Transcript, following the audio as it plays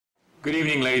Good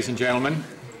evening, ladies and gentlemen.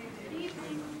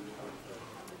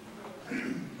 A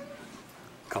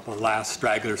couple of last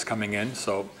stragglers coming in,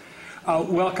 so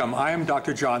welcome. I am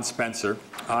Dr. John Spencer.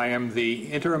 I am the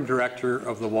Interim Director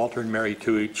of the Walter and Mary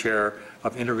Tuohy Chair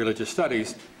of Interreligious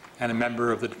Studies and a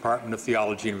member of the Department of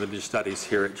Theology and Religious Studies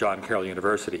here at John Carroll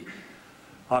University.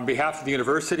 On behalf of the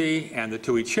university and the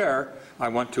Tuohy Chair, I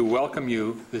want to welcome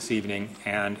you this evening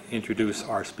and introduce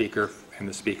our speaker in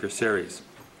the speaker series.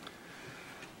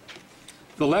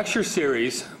 The lecture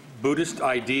series, Buddhist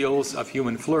Ideals of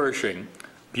Human Flourishing,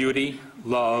 Beauty,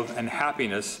 Love, and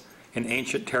Happiness in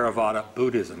Ancient Theravada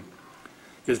Buddhism,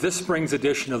 is this spring's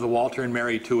edition of the Walter and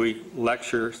Mary Tuohy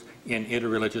Lectures in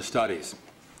Interreligious Studies.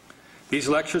 These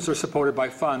lectures are supported by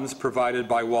funds provided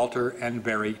by Walter and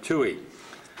Mary Tuohy.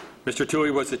 Mr.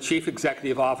 Tuohy was the Chief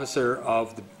Executive Officer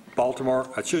of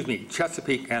the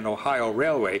Chesapeake and Ohio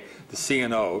Railway, the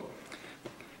C&O.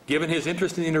 Given his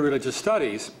interest in interreligious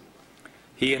studies,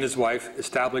 he and his wife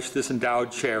established this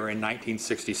endowed chair in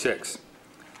 1966.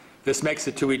 This makes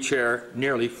the Tuohy Chair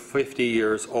nearly 50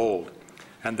 years old,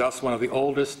 and thus one of the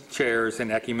oldest chairs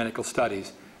in ecumenical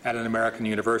studies at an American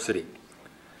university.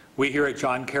 We here at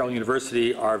John Carroll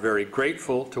University are very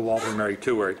grateful to Walter and Mary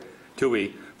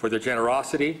Tuohy for their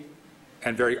generosity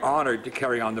and very honored to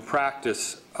carry on the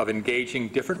practice of engaging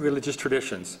different religious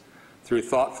traditions through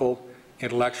thoughtful,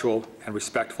 intellectual, and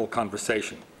respectful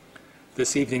conversation.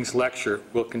 This evening's lecture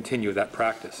will continue that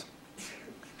practice.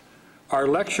 Our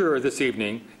lecturer this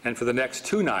evening, and for the next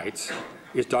two nights,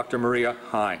 is Dr. Maria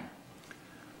Heim.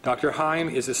 Dr. Heim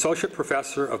is Associate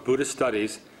Professor of Buddhist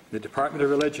Studies in the Department of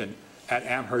Religion at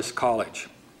Amherst College.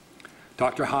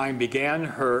 Dr. Heim began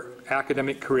her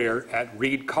academic career at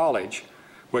Reed College,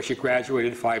 where she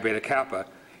graduated Phi Beta Kappa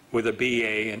with a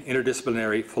BA in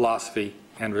Interdisciplinary Philosophy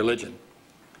and Religion.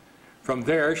 From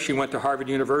there, she went to Harvard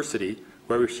University,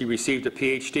 where she received a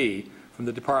PhD from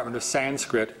the Department of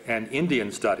Sanskrit and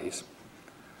Indian Studies.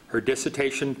 Her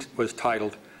dissertation was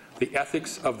titled The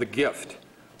Ethics of the Gift,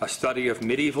 a study of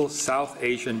medieval South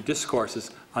Asian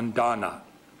discourses on dana.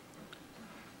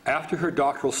 After her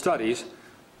doctoral studies,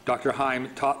 Dr.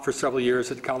 Heim taught for several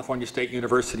years at California State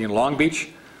University in Long Beach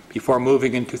before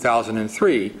moving in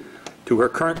 2003 to her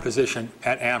current position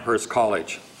at Amherst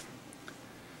College.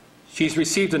 She's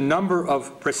received a number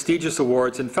of prestigious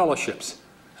awards and fellowships,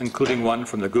 including one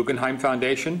from the Guggenheim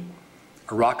Foundation,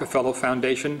 a Rockefeller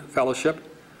Foundation Fellowship,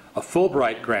 a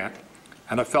Fulbright Grant,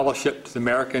 and a fellowship to the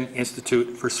American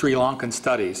Institute for Sri Lankan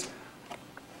Studies.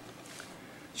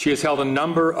 She has held a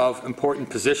number of important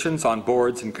positions on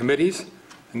boards and committees,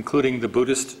 including the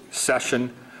Buddhist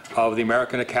session of the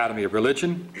American Academy of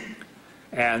Religion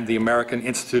and the American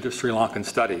Institute of Sri Lankan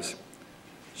Studies.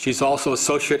 She's also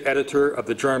associate editor of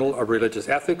the Journal of Religious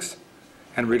Ethics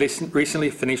and recently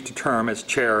finished a term as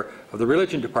chair of the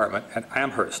Religion Department at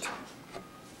Amherst.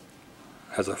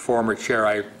 As a former chair,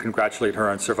 I congratulate her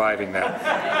on surviving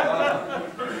that.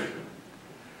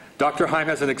 Dr. Heim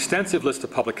has an extensive list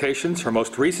of publications. Her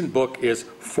most recent book is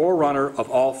Forerunner of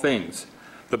All Things,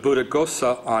 the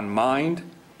Buddhaghosa on Mind,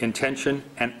 Intention,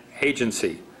 and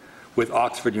Agency, with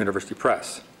Oxford University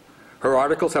Press. Her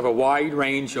articles have a wide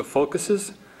range of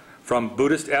focuses, from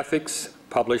Buddhist ethics,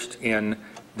 published in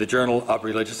the Journal of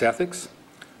Religious Ethics,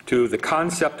 to the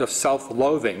concept of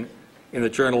self-loathing in the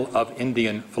Journal of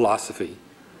Indian Philosophy,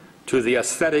 to the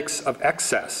aesthetics of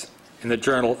excess in the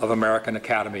Journal of American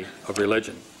Academy of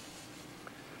Religion.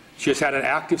 She has had an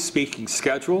active speaking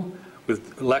schedule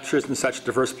with lectures in such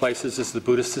diverse places as the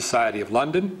Buddhist Society of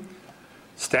London,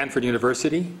 Stanford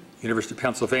University, University of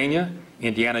Pennsylvania,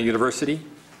 Indiana University,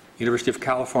 University of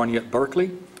California at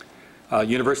Berkeley,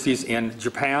 universities in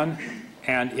Japan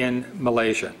and in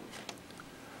Malaysia.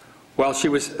 While she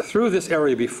was through this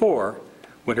area before,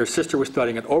 when her sister was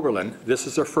studying at Oberlin, this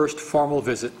is her first formal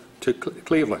visit to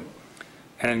Cleveland.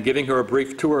 And in giving her a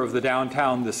brief tour of the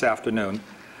downtown this afternoon,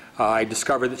 I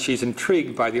discovered that she's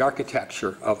intrigued by the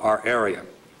architecture of our area.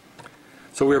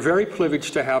 So we're very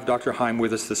privileged to have Dr. Heim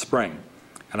with us this spring,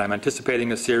 and I'm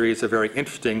anticipating a series of very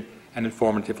interesting and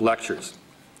informative lectures.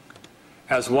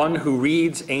 As one who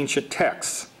reads ancient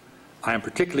texts, I am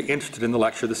particularly interested in the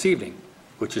lecture this evening,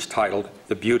 which is titled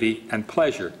The Beauty and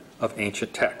Pleasure of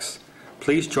Ancient Texts.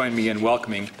 Please join me in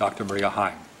welcoming Dr. Maria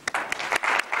Heim.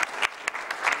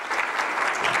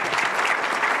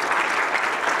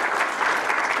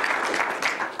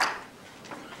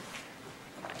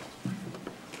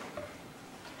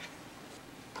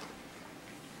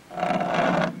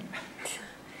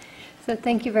 So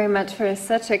thank you very much for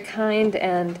such a kind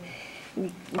and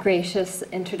gracious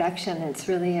introduction. It's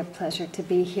really a pleasure to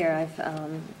be here.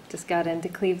 I've just got into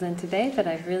Cleveland today, but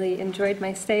I've really enjoyed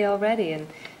my stay already in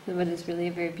what is really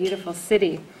a very beautiful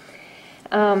city.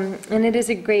 And it is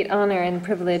a great honor and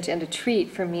privilege and a treat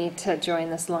for me to join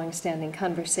this long-standing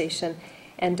conversation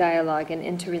and dialogue and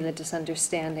interreligious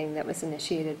understanding that was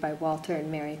initiated by Walter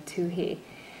and Mary Tuohy.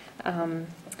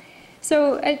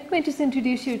 So I might just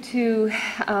introduce you to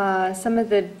some of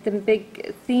the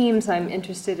big themes I'm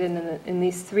interested in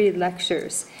these three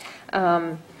lectures.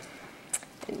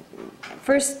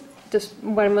 First, just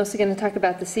what I'm mostly going to talk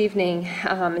about this evening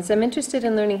is I'm interested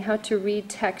in learning how to read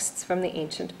texts from the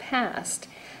ancient past,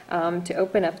 to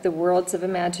open up the worlds of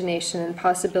imagination and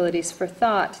possibilities for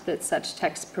thought that such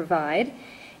texts provide.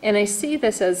 And I see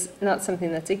this as not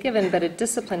something that's a given, but a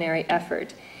disciplinary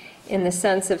effort, in the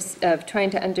sense of trying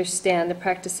to understand the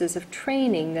practices of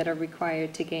training that are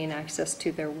required to gain access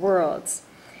to their worlds.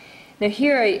 Now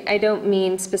here I don't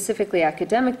mean specifically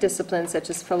academic disciplines such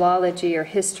as philology or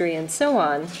history and so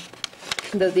on,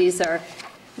 though these are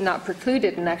not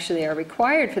precluded and actually are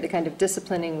required for the kind of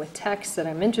disciplining with texts that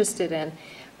I'm interested in.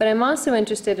 But I'm also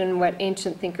interested in what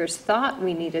ancient thinkers thought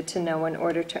we needed to know in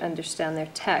order to understand their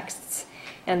texts,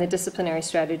 and the disciplinary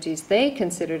strategies they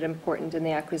considered important in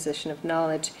the acquisition of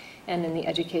knowledge and in the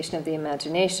education of the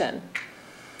imagination.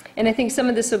 And I think some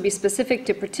of this will be specific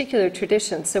to particular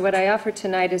traditions. So what I offer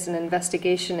tonight is an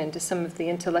investigation into some of the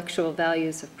intellectual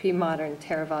values of pre-modern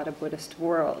Theravada Buddhist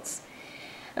worlds.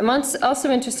 I'm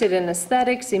also interested in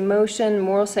aesthetics, emotion,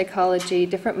 moral psychology,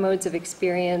 different modes of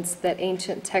experience that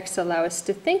ancient texts allow us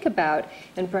to think about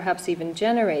and perhaps even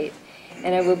generate.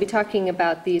 And I will be talking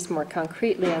about these more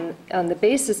concretely on the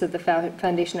basis of the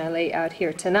foundation I lay out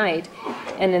here tonight,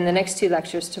 and in the next two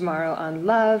lectures tomorrow on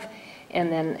love,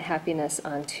 and then happiness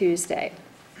on Tuesday.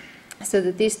 So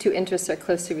that these two interests are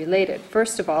closely related.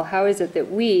 First of all, how is it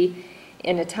that we,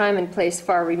 in a time and place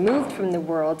far removed from the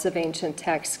worlds of ancient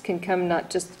texts, can come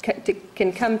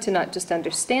to not just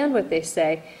understand what they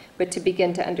say, but to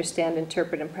begin to understand,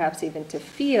 interpret, and perhaps even to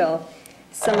feel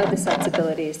some of the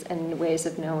sensibilities and ways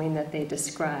of knowing that they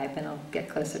describe. And I'll get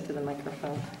closer to the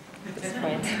microphone at this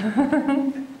point.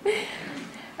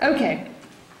 Okay.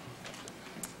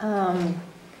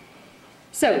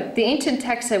 So the ancient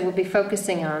texts I will be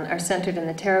focusing on are centered in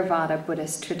the Theravada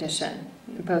Buddhist tradition,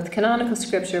 both canonical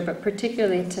scripture, but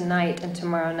particularly tonight and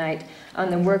tomorrow night on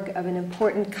the work of an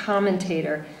important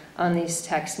commentator on these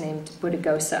texts named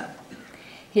Buddhaghosa.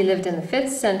 He lived in the 5th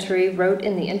century, wrote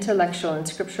in the intellectual and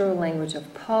scriptural language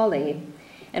of Pali,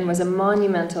 and was a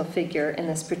monumental figure in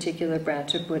this particular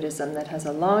branch of Buddhism that has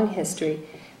a long history,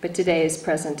 but today is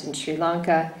present in Sri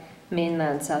Lanka,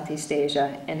 mainland Southeast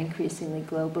Asia, and increasingly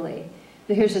globally.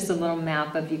 So here's just a little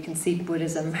map of, you can see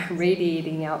Buddhism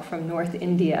radiating out from North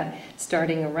India,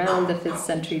 starting around the 5th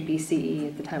century BCE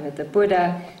at the time of the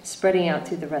Buddha, spreading out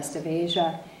through the rest of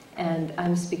Asia. And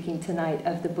I'm speaking tonight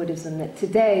of the Buddhism that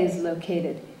today is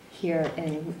located here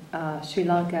in Sri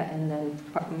Lanka and then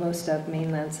most of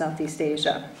mainland Southeast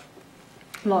Asia.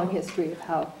 Long history of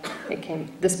how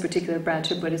this particular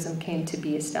branch of Buddhism came to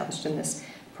be established in this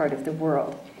part of the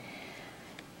world.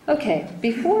 Okay,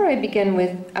 before I begin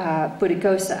with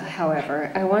Buddhaghosa,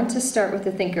 however, I want to start with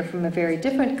a thinker from a very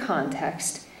different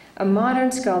context, a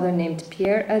modern scholar named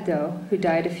Pierre Hadot, who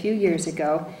died a few years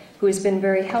ago, who has been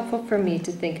very helpful for me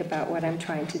to think about what I'm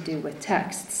trying to do with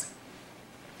texts.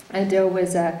 Hadot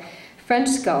was a French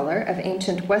scholar of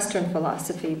ancient Western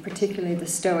philosophy, particularly the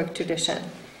Stoic tradition.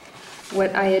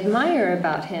 What I admire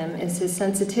about him is his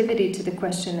sensitivity to the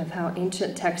question of how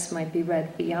ancient texts might be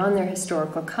read beyond their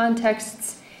historical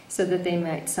contexts so that they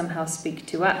might somehow speak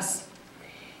to us.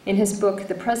 In his book,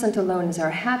 The Present Alone is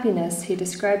Our Happiness, he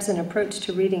describes an approach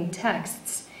to reading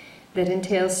texts that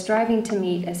entails striving to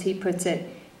meet, as he puts it,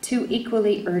 two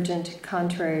equally urgent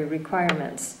contrary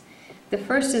requirements. The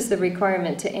first is the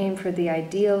requirement to aim for the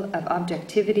ideal of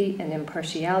objectivity and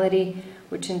impartiality,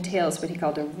 which entails what he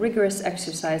called a rigorous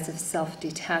exercise of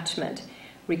self-detachment,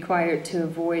 required to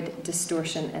avoid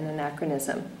distortion and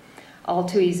anachronism. All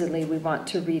too easily, we want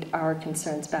to read our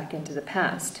concerns back into the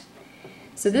past.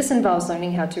 So this involves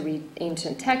learning how to read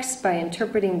ancient texts by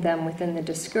interpreting them within the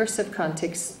discursive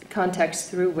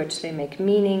context through which they make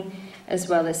meaning, as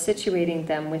well as situating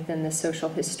them within the social,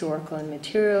 historical, and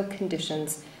material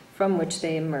conditions from which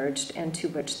they emerged and to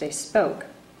which they spoke.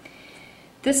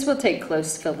 This will take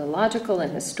close philological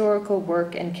and historical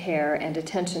work and care and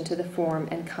attention to the form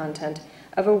and content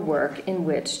of a work in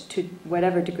which, to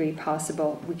whatever degree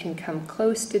possible, we can come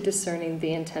close to discerning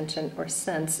the intention or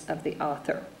sense of the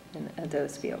author, in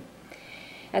Hadot's view.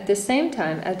 At the same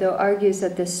time, Ado argues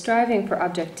that this striving for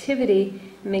objectivity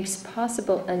makes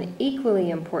possible an equally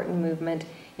important movement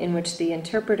in which the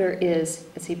interpreter is,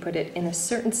 as he put it, in a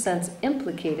certain sense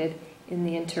implicated in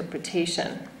the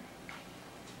interpretation.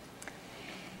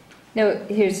 Now,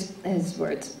 here's his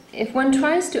words. If one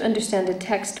tries to understand a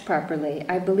text properly,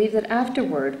 I believe that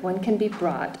afterward one can be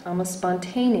brought, almost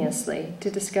spontaneously,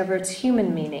 to discover its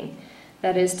human meaning,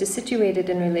 that is, to situate it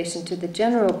in relation to the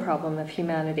general problem of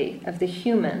humanity, of the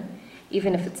human,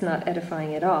 even if it's not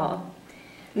edifying at all.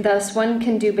 Thus, one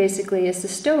can do basically as the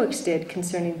Stoics did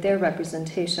concerning their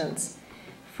representations.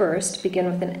 First, begin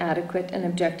with an adequate and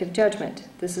objective judgment.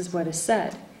 This is what is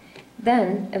said.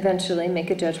 Then, eventually, make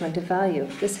a judgment of value.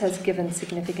 This has given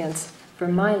significance for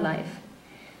my life.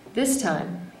 This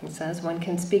time, he says, one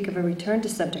can speak of a return to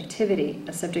subjectivity,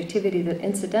 a subjectivity that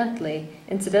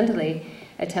incidentally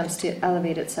attempts to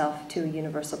elevate itself to a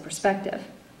universal perspective.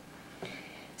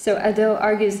 So Ado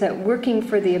argues that working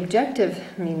for the objective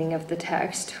meaning of the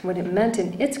text, what it meant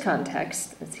in its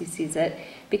context, as he sees it,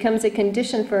 becomes a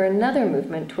condition for another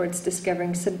movement towards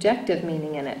discovering subjective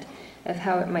meaning in it, of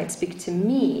how it might speak to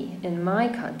me in my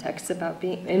context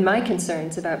in my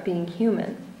concerns about being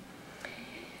human.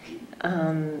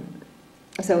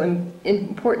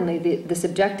 Importantly, the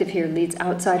subjective here leads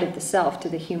outside of the self to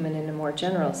the human in a more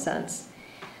general sense.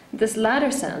 This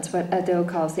latter sense, what Ado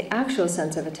calls the actual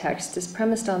sense of a text, is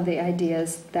premised on the idea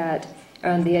that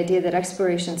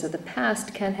explorations of the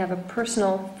past can have a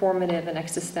personal, formative, and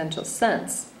existential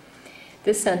sense.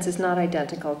 This sense is not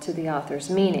identical to the author's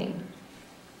meaning.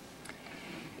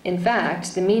 In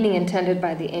fact, the meaning intended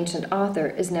by the ancient author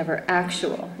is never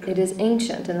actual. It is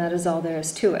ancient, and that is all there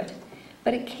is to it.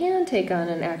 But it can take on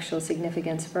an actual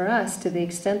significance for us to the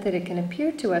extent that it can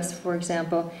appear to us, for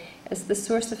example, as the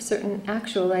source of certain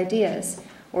actual ideas,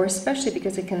 or especially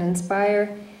because it can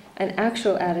inspire an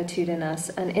actual attitude in us,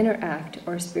 an inner act,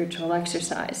 or spiritual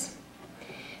exercise.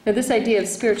 Now, this idea of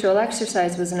spiritual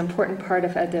exercise was an important part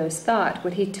of Ado's thought,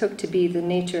 what he took to be the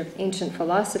nature of ancient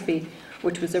philosophy,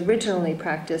 which was originally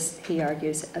practiced, he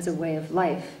argues, as a way of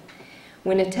life.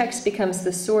 When a text becomes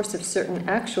the source of certain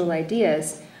actual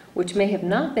ideas, which may have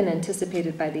not been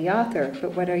anticipated by the author,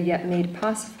 but what are yet made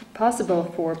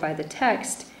possible by the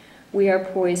text, we are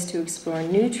poised to explore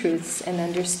new truths and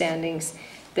understandings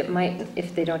that might,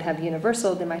 if they don't have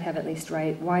universal, they might have at least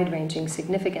wide-ranging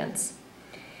significance.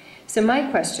 So my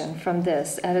question from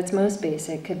this, at its most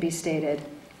basic, could be stated: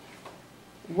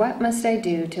 what must I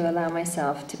do to allow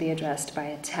myself to be addressed by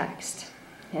a text?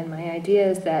 And my idea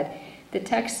is that the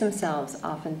texts themselves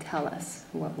often tell us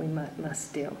what we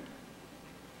must do.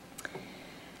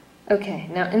 Okay,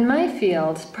 now in my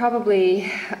field,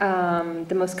 probably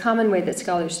the most common way that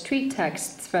scholars treat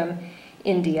texts from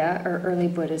India or early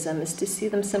Buddhism is to see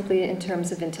them simply in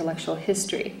terms of intellectual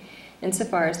history,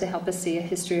 insofar as they help us see a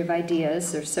history of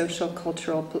ideas or social,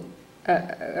 cultural,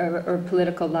 or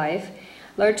political life,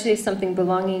 largely something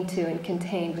belonging to and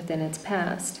contained within its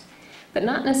past, but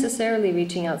not necessarily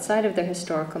reaching outside of their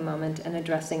historical moment and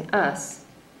addressing us.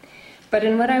 But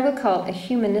in what I will call a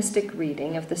humanistic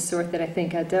reading of the sort that I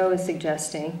think Ado is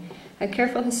suggesting, a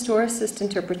careful historicist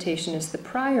interpretation is the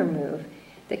prior move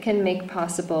that can make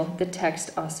possible the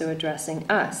text also addressing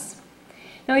us.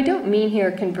 Now, I don't mean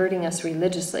here converting us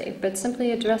religiously, but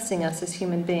simply addressing us as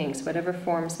human beings, whatever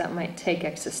forms that might take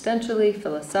existentially,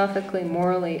 philosophically,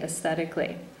 morally,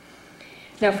 aesthetically.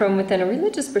 Now, from within a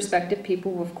religious perspective,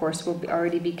 people, of course, will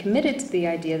already be committed to the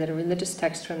idea that a religious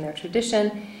text from their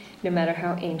tradition, no matter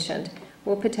how ancient,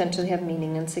 will potentially have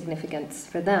meaning and significance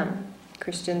for them.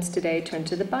 Christians today turn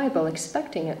to the Bible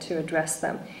expecting it to address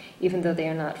them, even though they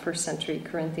are not first-century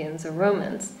Corinthians or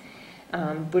Romans.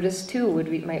 Buddhists, too,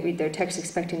 might read their text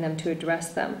expecting them to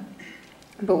address them.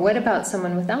 But what about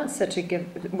someone without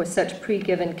with such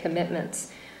pre-given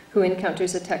commitments, who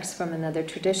encounters a text from another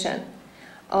tradition?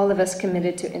 All of us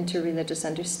committed to interreligious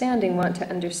understanding want to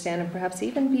understand and perhaps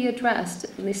even be addressed,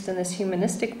 at least in this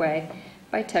humanistic way,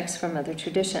 by texts from other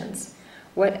traditions.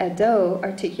 What Ado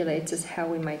articulates is how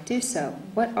we might do so.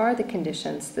 What are the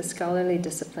conditions, the scholarly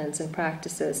disciplines and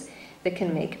practices that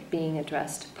can make being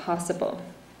addressed possible?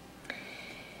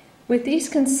 With these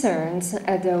concerns,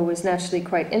 Ado was naturally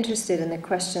quite interested in the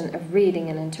question of reading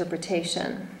and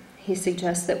interpretation. He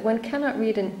suggests that one cannot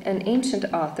read an ancient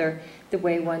author the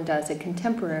way one does a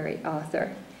contemporary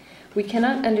author. We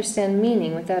cannot understand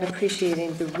meaning without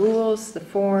appreciating the rules, the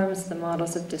forms, the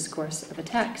models of discourse of a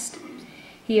text.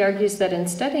 He argues that in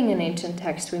studying an ancient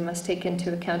text, we must take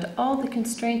into account all the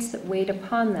constraints that weighed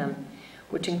upon them,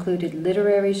 which included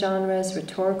literary genres,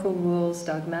 rhetorical rules,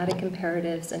 dogmatic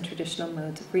imperatives, and traditional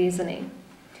modes of reasoning.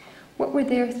 What were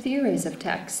their theories of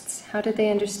texts? How did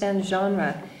they understand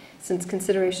genre, since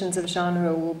considerations of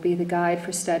genre will be the guide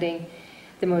for studying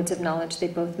the modes of knowledge they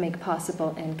both make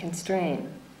possible and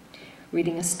constrain?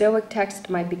 Reading a Stoic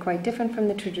text might be quite different from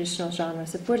the traditional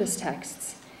genres of Buddhist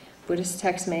texts. Buddhist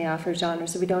texts may offer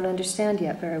genres that we don't understand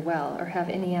yet very well or have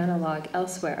any analog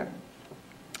elsewhere.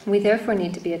 We therefore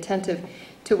need to be attentive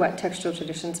to what textual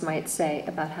traditions might say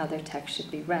about how their text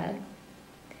should be read.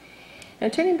 Now,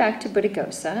 turning back to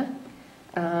Buddhaghosa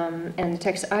and the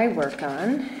text I work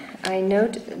on, I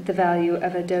note the value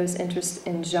of Ado's interest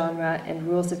in genre and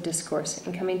rules of discourse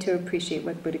and coming to appreciate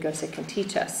what Buddhaghosa can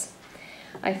teach us.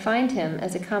 I find him,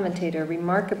 as a commentator,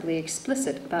 remarkably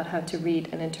explicit about how to read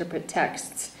and interpret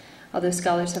texts, although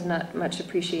scholars have not much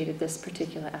appreciated this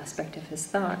particular aspect of his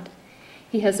thought.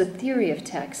 He has a theory of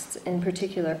texts, in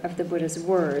particular of the Buddha's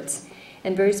words,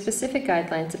 and very specific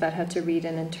guidelines about how to read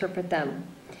and interpret them.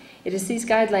 It is these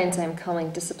guidelines I'm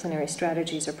calling disciplinary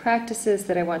strategies or practices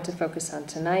that I want to focus on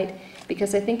tonight,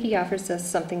 because I think he offers us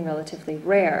something relatively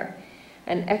rare,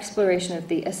 an exploration of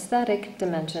the aesthetic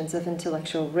dimensions of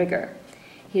intellectual rigor.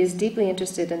 He is deeply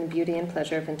interested in the beauty and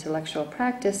pleasure of intellectual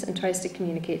practice and tries to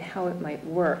communicate how it might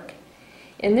work.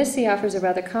 In this, he offers a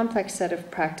rather complex set of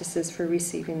practices for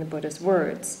receiving the Buddha's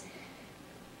words.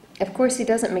 Of course, he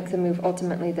doesn't make the move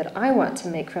ultimately that I want to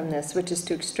make from this, which is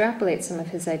to extrapolate some of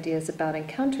his ideas about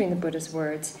encountering the Buddha's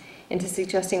words into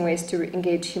suggesting ways to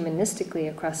engage humanistically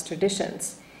across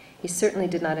traditions. He certainly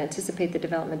did not anticipate the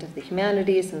development of the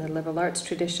humanities and the liberal arts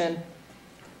tradition,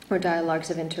 or dialogues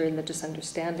of interreligious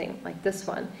understanding, like this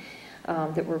one,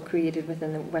 that were created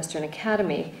within the Western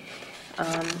Academy,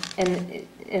 and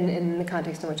in the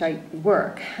context in which I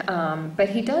work. But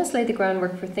he does lay the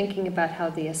groundwork for thinking about how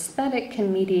the aesthetic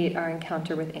can mediate our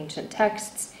encounter with ancient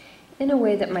texts in a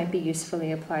way that might be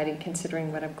usefully applied in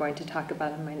considering what I'm going to talk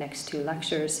about in my next two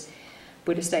lectures,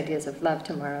 Buddhist Ideas of Love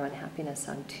tomorrow and Happiness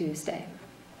on Tuesday.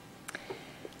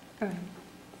 All right.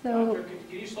 So, Doctor,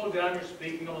 can you slow down your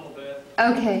speaking a little bit?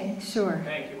 Okay, sure.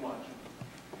 Thank you much.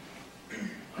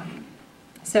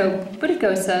 So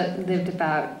Buddhaghosa lived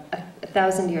about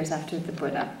 1,000 years after the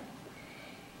Buddha.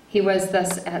 He was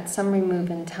thus at some remove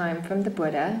in time from the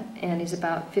Buddha, and he's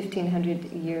about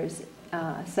 1,500 years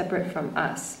separate from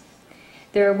us.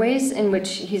 There are ways in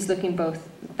which he's looking both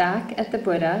back at the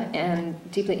Buddha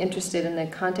and deeply interested in the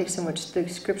context in which the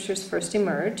scriptures first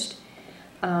emerged,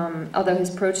 although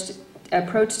his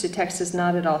approach to text is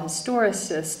not at all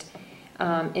historicist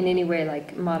in any way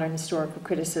like modern historical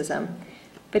criticism.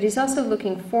 But he's also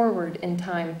looking forward in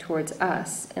time towards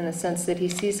us in the sense that he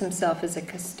sees himself as a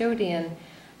custodian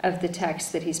of the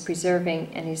text that he's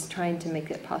preserving, and he's trying to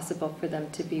make it possible for them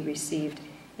to be received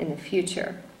in the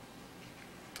future.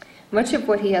 Much of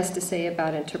what he has to say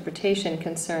about interpretation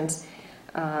concerns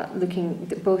looking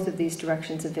at both of these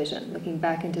directions of vision, looking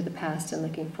back into the past and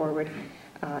looking forward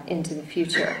into the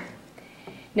future.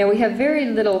 Now, we have very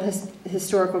little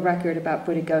historical record about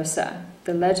Buddhaghosa.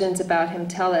 The legends about him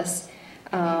tell us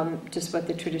just what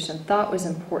the tradition thought was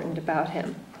important about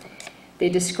him. They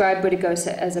describe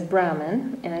Buddhaghosa as a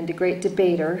Brahmin and a great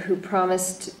debater who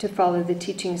promised to follow the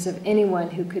teachings of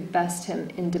anyone who could best him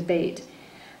in debate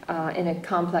in a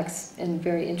complex and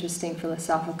very interesting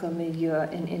philosophical milieu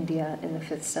in India in the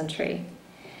 5th century.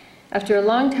 After a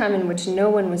long time in which no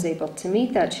one was able to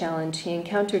meet that challenge, he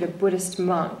encountered a Buddhist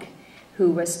monk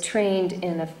who was trained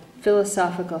in a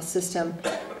philosophical system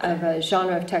of a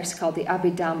genre of text called the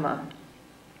Abhidhamma,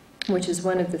 which is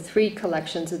one of the 3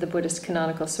 collections of the Buddhist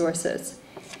canonical sources.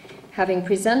 Having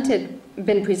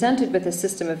been presented with a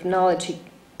system of knowledge he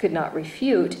could not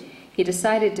refute, he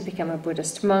decided to become a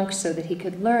Buddhist monk so that he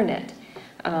could learn it,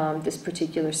 this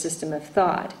particular system of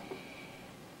thought.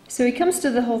 So he comes to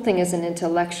the whole thing as an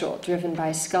intellectual, driven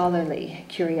by scholarly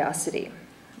curiosity.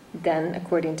 Then,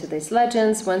 according to these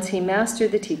legends, once he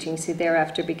mastered the teachings, he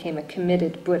thereafter became a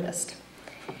committed Buddhist.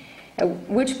 At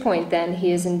which point, then,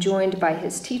 he is enjoined by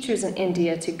his teachers in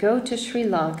India to go to Sri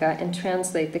Lanka and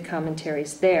translate the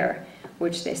commentaries there,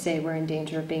 which they say were in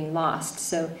danger of being lost.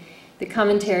 So the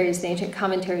ancient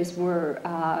commentaries were,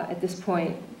 at this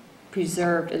point,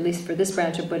 preserved, at least for this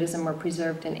branch of Buddhism, were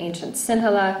preserved in ancient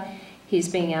Sinhala. He's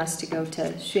being asked to go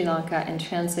to Sri Lanka and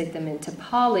translate them into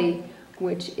Pali,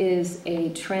 which is a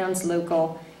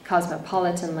translocal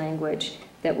cosmopolitan language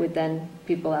that would then,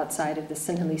 people outside of the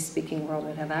Sinhalese-speaking world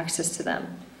would have access to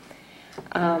them.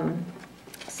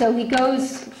 So he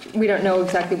goes, we don't know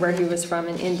exactly where he was from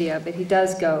in India, but he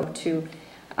does go to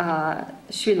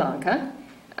Sri Lanka,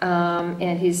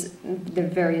 And the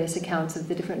various accounts of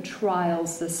the different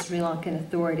trials the Sri Lankan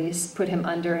authorities put him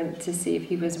under to see if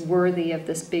he was worthy of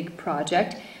this big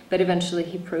project. But eventually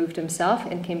he proved himself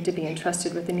and came to be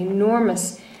entrusted with an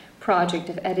enormous project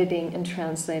of editing and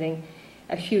translating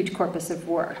a huge corpus of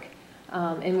work.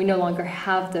 And we no longer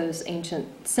have those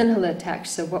ancient Sinhala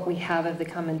texts, so what we have of the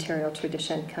commentarial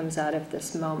tradition comes out of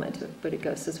this moment of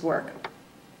Buddhaghosa's work.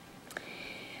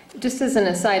 Just as an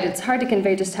aside, it's hard to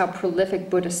convey just how prolific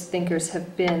Buddhist thinkers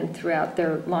have been throughout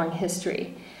their long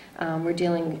history. We're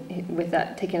dealing with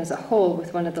that, taken as a whole,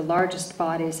 with one of the largest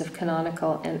bodies of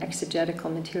canonical and exegetical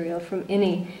material from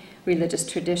any religious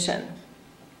tradition.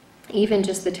 Even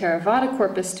just the Theravada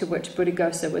corpus to which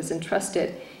Buddhaghosa was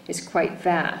entrusted is quite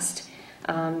vast.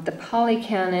 The Pali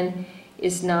Canon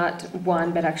is not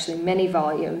one, but actually many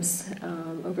volumes,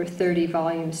 over 30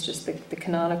 volumes, just the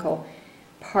canonical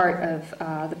part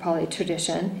of the Pali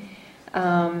tradition.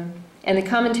 And the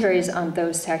commentaries on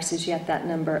those texts is yet that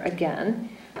number again.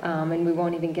 And we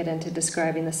won't even get into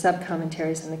describing the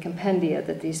sub-commentaries and the compendia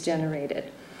that these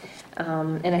generated.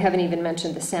 And I haven't even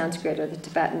mentioned the Sanskrit or the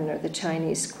Tibetan or the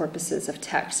Chinese corpuses of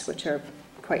texts, which are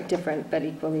quite different but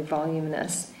equally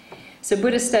voluminous. So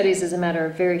Buddhist studies is a matter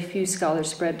of very few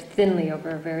scholars spread thinly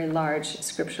over very large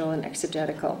scriptural and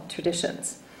exegetical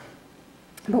traditions.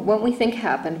 But what we think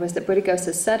happened was that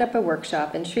Buddhaghosa set up a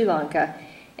workshop in Sri Lanka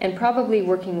and, probably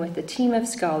working with a team of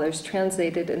scholars,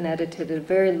 translated and edited a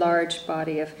very large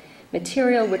body of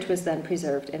material which was then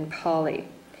preserved in Pali.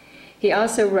 He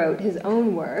also wrote his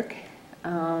own work,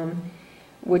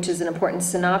 which is an important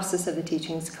synopsis of the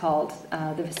teachings called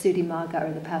the Visuddhimagga,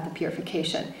 or the Path of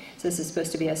Purification. So this is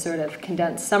supposed to be a sort of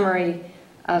condensed summary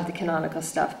of the canonical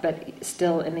stuff, but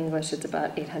still in English it's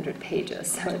about 800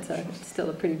 pages, so it's still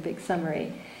a pretty big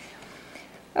summary.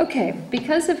 Okay,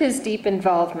 because of his deep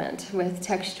involvement with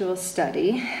textual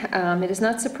study, it is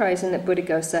not surprising that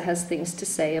Buddhaghosa has things to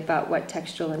say about what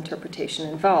textual interpretation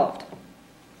involved.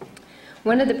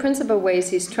 One of the principal ways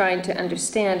he's trying to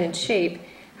understand and shape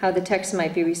how the text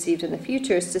might be received in the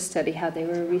future is to study how they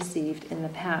were received in the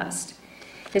past.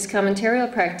 His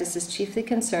commentarial practice is chiefly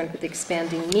concerned with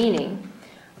expanding meaning,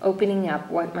 opening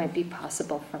up what might be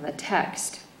possible from a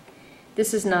text.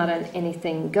 This is not an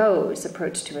anything goes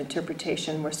approach to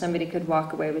interpretation where somebody could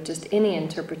walk away with just any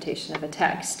interpretation of a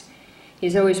text.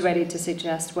 He's always ready to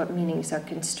suggest what meanings are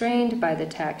constrained by the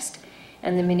text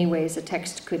and the many ways a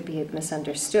text could be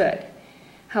misunderstood.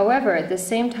 However, at the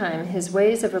same time, his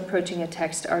ways of approaching a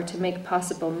text are to make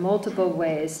possible multiple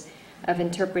ways of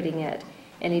interpreting it,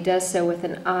 and he does so with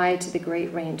an eye to the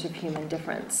great range of human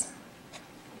difference.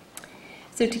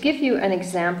 So to give you an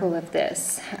example of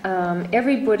this,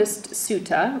 every Buddhist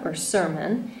sutta, or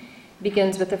sermon,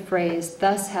 begins with the phrase,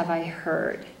 "Thus have I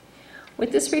heard."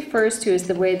 What this refers to is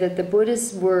the way that the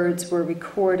Buddha's words were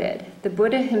recorded. The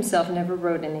Buddha himself never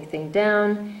wrote anything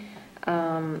down.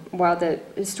 While the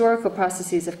historical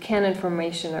processes of canon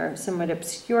formation are somewhat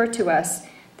obscure to us,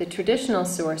 the traditional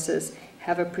sources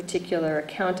have a particular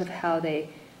account of how they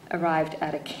arrived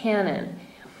at a canon.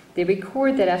 They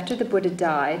record that after the Buddha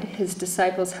died, his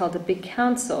disciples held a big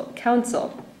council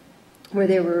where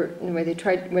they were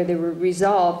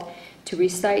resolved to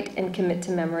recite and commit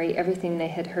to memory everything they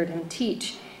had heard him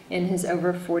teach in his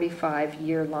over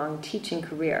 45-year-long teaching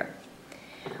career.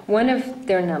 One of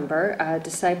their number, a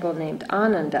disciple named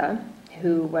Ananda,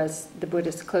 who was the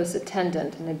Buddha's close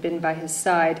attendant and had been by his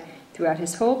side throughout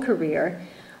his whole career,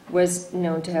 was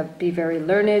known to be very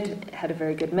learned, had a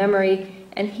very good memory,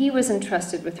 and he was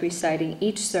entrusted with reciting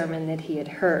each sermon that he had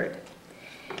heard.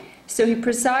 So he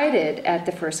presided at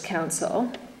the first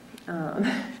council.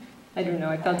 I don't know,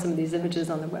 I found some of these images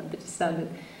on the web that just sounded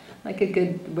like a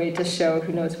good way to show,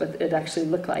 who knows what it actually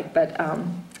looked like, but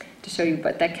to show you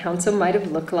what that council might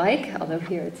have looked like, although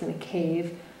here it's in a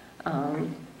cave.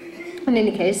 In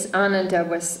any case, Ananda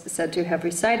was said to have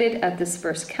recited at this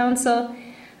first council,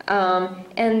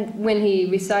 and when he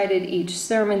recited each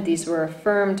sermon, these were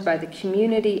affirmed by the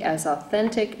community as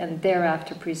authentic and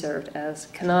thereafter preserved as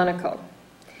canonical.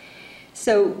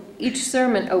 So each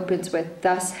sermon opens with,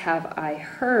 "Thus have I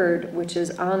heard," which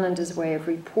is Ananda's way of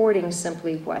reporting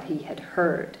simply what he had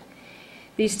heard.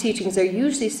 These teachings are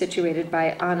usually situated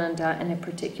by Ananda in a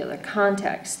particular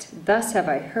context. "Thus have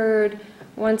I heard,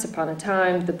 once upon a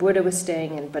time the Buddha was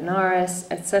staying in Benares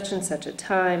at such and such a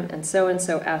time, and so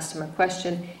asked him a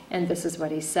question, and this is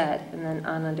what he said." And then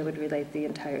Ananda would relate the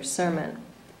entire sermon.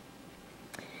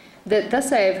 The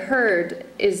 "thus I have heard"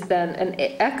 is then an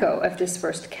echo of this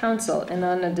first council in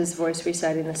Ananda's voice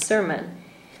reciting the sermon.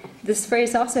 This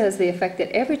phrase also has the effect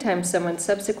that every time someone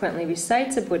subsequently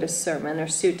recites a Buddhist sermon or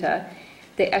sutta,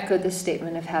 they echo the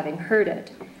statement of having heard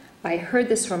it. I heard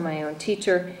this from my own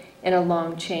teacher in a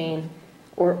long chain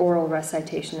or oral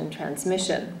recitation and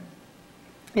transmission.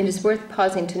 It is worth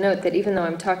pausing to note that even though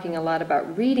I'm talking a lot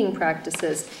about reading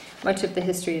practices, much of the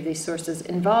history of these sources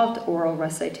involved oral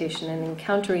recitation and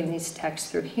encountering these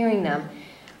texts through hearing them,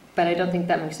 but I don't think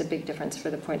that makes a big difference for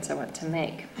the points I want to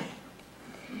make.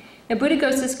 Now,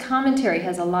 Buddhaghosa's commentary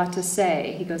has a lot to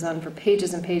say. He goes on for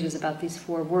pages and pages about these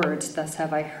 4 words, thus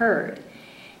have I heard.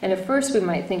 And at first we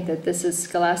might think that this is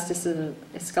scholasticism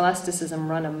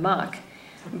run amok,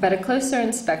 but a closer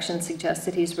inspection suggests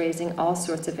that he's raising all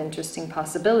sorts of interesting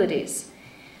possibilities.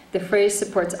 The phrase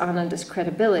supports Ananda's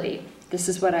credibility. This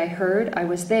is what I heard, I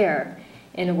was there,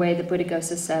 in a way that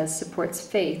Buddhaghosa says supports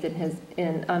faith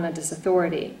in Ananda's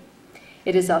authority.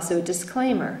 It is also a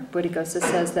disclaimer. Buddhaghosa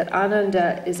says that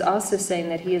Ananda is also saying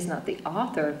that he is not the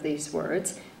author of these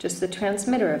words, just the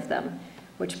transmitter of them,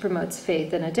 which promotes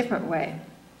faith in a different way.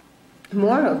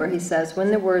 Moreover, he says, when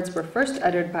the words were first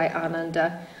uttered by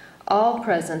Ananda, all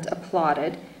present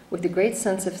applauded with a great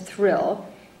sense of thrill,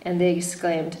 and they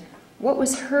exclaimed, "What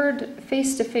was heard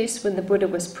face to face when the Buddha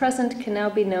was present can now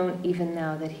be known even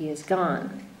now that he is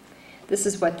gone." This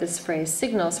is what this phrase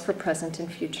signals for present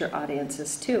and future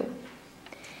audiences too.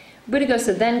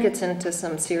 Buddhaghosa then gets into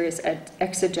some serious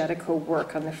exegetical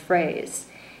work on the phrase.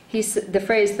 The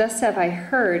phrase, "thus have I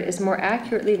heard," is more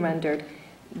accurately rendered,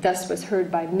 "thus was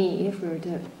heard by me," if we were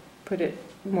to put it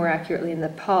more accurately in the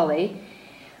Pali.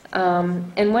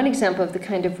 And one example of the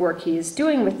kind of work he is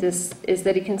doing with this is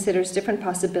that he considers different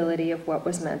possibility of what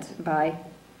was meant by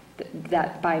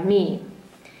that by me.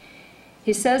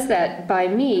 He says that by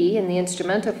me in the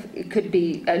instrumental, it could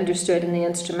be understood in the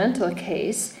instrumental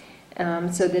case,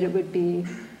 so that it would be,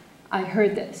 I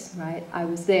heard this, right? I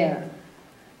was there.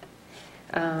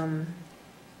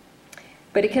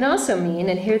 But it can also mean,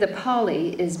 and here the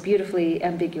Pali is beautifully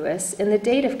ambiguous, in the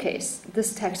dative case,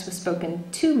 this text was spoken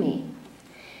to me,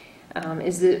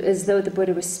 as though the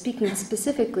Buddha was speaking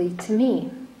specifically to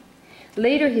me.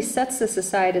 Later he sets this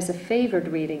aside as a favored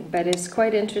reading, but it's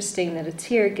quite interesting that it's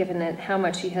here, given that how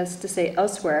much he has to say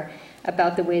elsewhere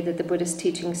about the way that the Buddhist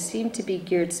teachings seem to be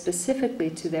geared specifically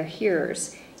to their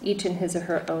hearers, each in his or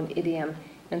her own idiom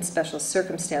and special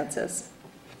circumstances.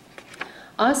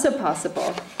 Also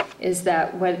possible is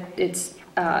that what it's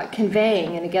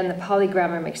conveying, and again the Pali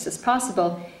grammar makes this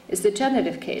possible, is the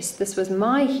genitive case. This was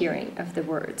my hearing of the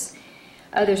words.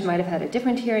 Others might have had a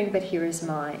different hearing, but here is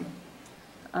mine.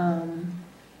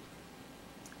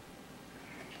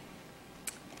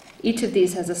 Each of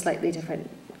these has a slightly different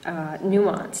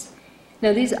nuance.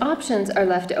 Now these options are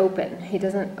left open. He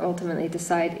doesn't ultimately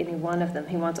decide any one of them.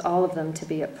 He wants all of them to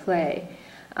be at play.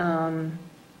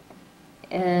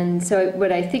 And so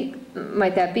what I think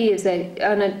might that be is that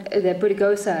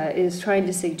Buddhaghosa is trying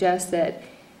to suggest that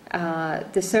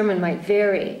the sermon might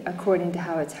vary according to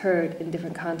how it's heard in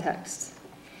different contexts.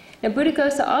 Now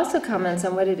Buddhaghosa also comments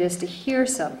on what it is to hear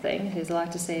something. He has a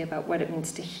lot to say about what it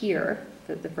means to hear,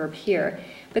 the verb hear.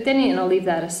 But then, and I'll leave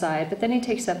that aside, but then he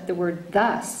takes up the word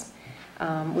thus,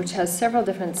 which has several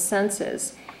different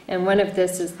senses. And one of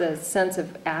this is the sense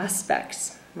of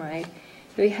aspects, right?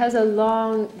 So he has a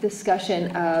long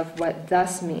discussion of what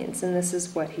thus means, and this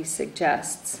is what he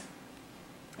suggests.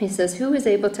 He says, who is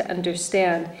able to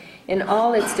understand in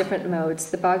all its different modes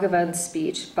the Bhagavan's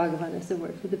speech, Bhagavan is the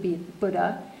word for the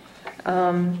Buddha,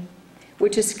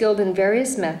 which is skilled in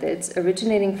various methods,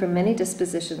 originating from many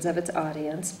dispositions of its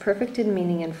audience, perfect in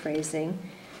meaning and phrasing,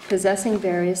 possessing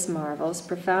various marvels,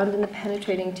 profound in the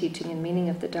penetrating teaching and meaning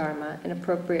of the Dharma, and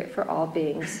appropriate for all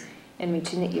beings, and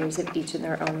reaching the ears of each in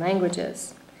their own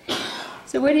languages.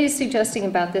 So what he's suggesting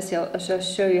about this, I'll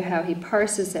just show you how he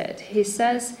parses it. He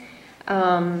says,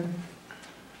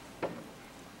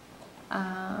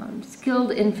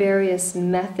 skilled in various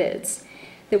methods.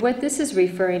 That what this is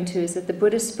referring to is that the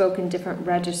Buddha spoke in different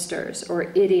registers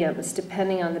or idioms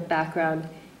depending on the background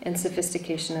and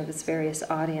sophistication of his various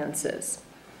audiences.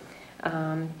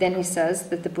 Then he says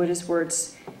that the Buddha's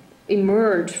words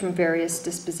emerge from various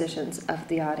dispositions of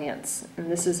the audience. And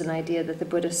this is an idea that the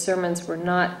Buddha's sermons were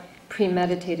not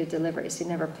premeditated deliveries. He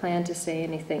never planned to say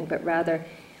anything, but rather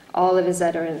all of his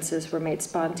utterances were made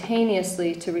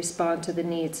spontaneously to respond to the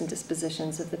needs and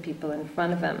dispositions of the people in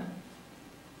front of him.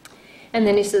 And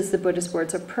then he says the Buddha's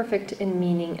words are perfect in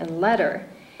meaning and letter.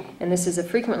 And this is a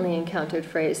frequently encountered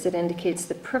phrase that indicates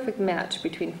the perfect match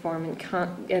between form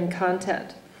and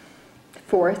content.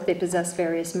 Fourth, they possess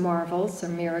various marvels or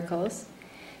miracles.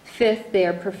 Fifth, they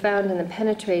are profound in the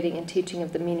penetrating and teaching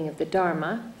of the meaning of the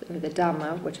Dharma, or the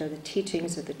Dhamma, which are the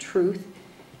teachings or the truth,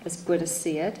 as Buddhists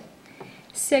see it.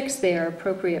 Sixth, they are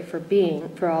appropriate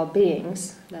for all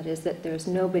beings. That is, that there's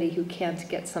nobody who can't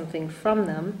get something from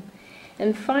them.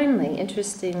 And finally,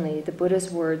 interestingly, the Buddha's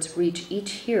words reach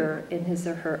each hearer in his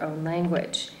or her own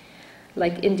language.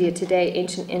 Like India today,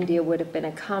 ancient India would have been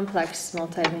a complex,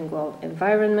 multilingual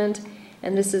environment,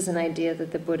 and this is an idea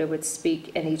that the Buddha would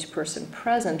speak and each person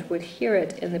present would hear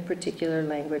it in the particular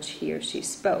language he or she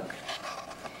spoke.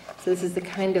 So this is the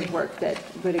kind of work that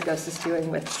Buddhaghosa is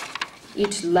doing with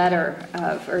each letter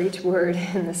of, or each word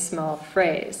in the small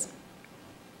phrase.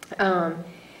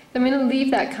 I'm going to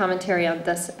leave that commentary on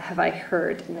Thus Have I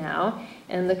Heard now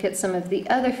and look at some of the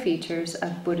other features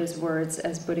of Buddha's words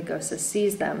as Buddhaghosa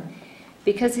sees them,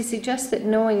 because he suggests that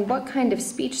knowing what kind of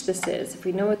speech this is, if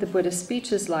we know what the Buddha's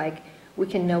speech is like, we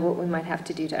can know what we might have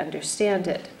to do to understand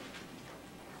it.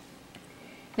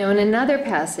 Now, in another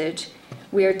passage,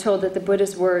 we are told that the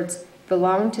Buddha's words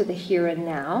belong to the here and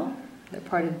now. They're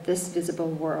part of this visible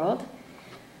world,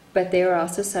 but they are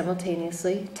also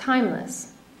simultaneously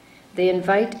timeless. They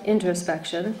invite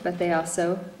introspection, but they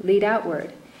also lead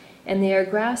outward, and they are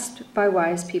grasped by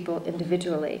wise people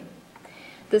individually.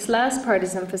 This last part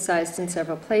is emphasized in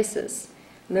several places.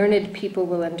 Learned people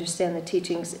will understand the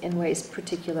teachings in ways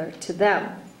particular to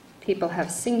them. People have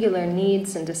singular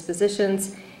needs and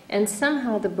dispositions, and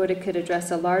somehow the Buddha could address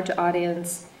a large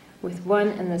audience with one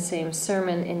and the same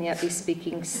sermon and yet be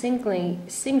speaking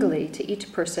singly to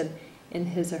each person in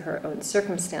his or her own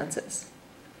circumstances.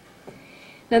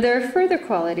 Now, there are further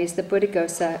qualities that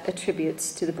Buddhaghosa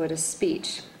attributes to the Buddha's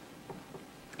speech.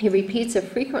 He repeats a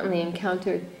frequently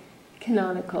encountered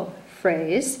canonical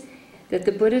phrase that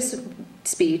the Buddha's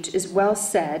speech is well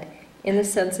said in the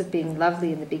sense of being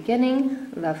lovely in the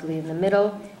beginning, lovely in the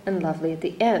middle, and lovely at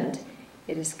the end.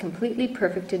 It is completely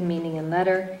perfect in meaning and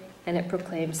letter, and it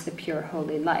proclaims the pure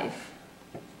holy life.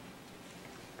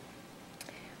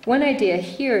 One idea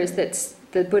here is that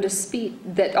the Buddha's speech,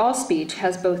 that all speech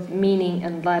has both meaning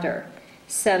and letter,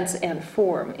 sense and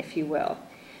form, if you will.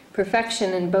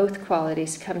 Perfection and both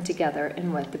qualities come together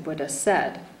in what the Buddha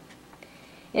said.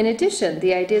 In addition,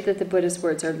 the idea that the Buddha's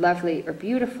words are lovely or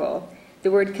beautiful,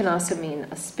 the word can also mean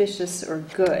auspicious or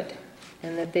good,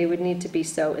 and that they would need to be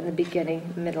so in the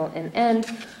beginning, middle, and end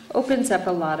opens up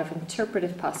a lot of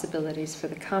interpretive possibilities for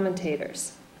the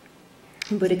commentators.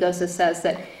 Buddhaghosa says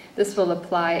that this will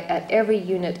apply at every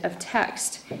unit of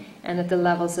text and at the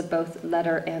levels of both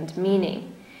letter and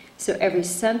meaning. So every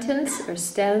sentence or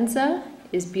stanza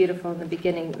is beautiful in the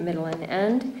beginning, middle, and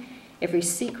end. Every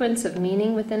sequence of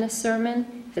meaning within a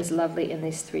sermon is lovely in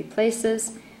these three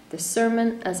places: the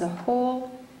sermon as a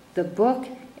whole, the book,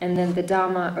 and then the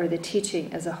Dhamma, or the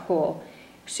teaching as a whole,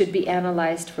 should be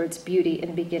analyzed for its beauty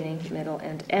in beginning, middle,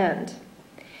 and end.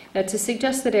 Now, to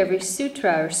suggest that every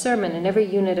sutra or sermon and every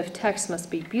unit of text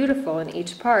must be beautiful in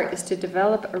each part is to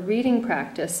develop a reading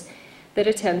practice that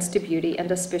attends to beauty and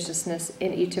auspiciousness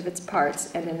in each of its parts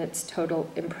and in its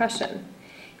total impression.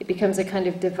 It becomes a kind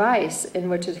of device in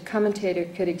which a commentator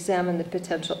could examine the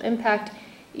potential impact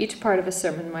each part of a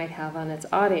sermon might have on its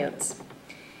audience.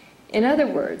 In other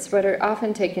words, what are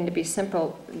often taken to be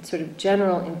simple sort of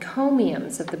general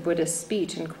encomiums of the Buddha's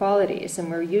speech and qualities,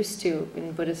 and we're used to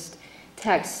in Buddhist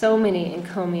texts so many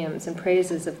encomiums and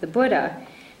praises of the Buddha,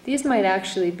 these might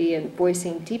actually be in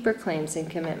voicing deeper claims and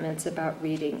commitments about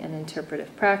reading and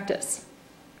interpretive practice.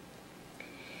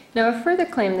 Now, a further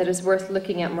claim that is worth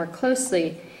looking at more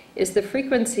closely is the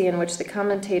frequency in which the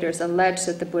commentators allege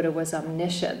that the Buddha was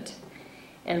omniscient,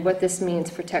 and what this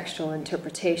means for textual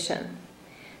interpretation.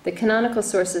 The canonical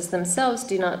sources themselves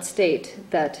do not state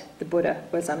that the Buddha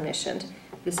was omniscient.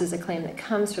 This is a claim that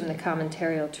comes from the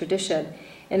commentarial tradition,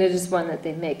 and it is one that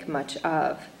they make much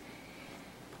of.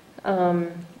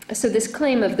 So this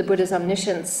claim of the Buddha's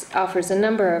omniscience offers a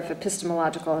number of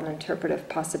epistemological and interpretive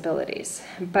possibilities.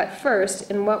 But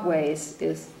first, in what ways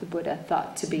is the Buddha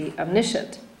thought to be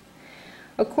omniscient?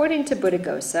 According to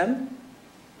Buddhaghosa,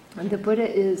 the Buddha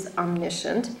is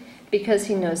omniscient because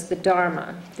he knows the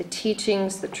Dharma, the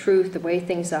teachings, the truth, the way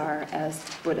things are as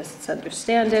Buddhists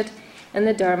understand it, and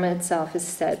the Dharma itself is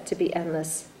said to be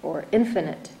endless or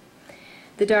infinite.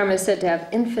 The Dharma is said to have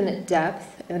infinite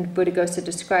depth, and Buddhaghosa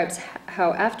describes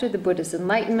how after the Buddha's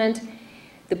enlightenment,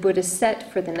 the Buddha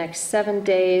set for the next 7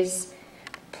 days,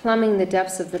 plumbing the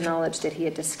depths of the knowledge that he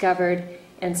had discovered,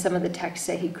 and some of the texts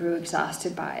say he grew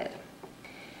exhausted by it.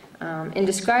 In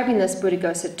describing this,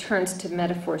 Buddhaghosa turns to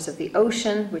metaphors of the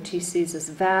ocean, which he sees as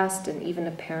vast and even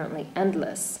apparently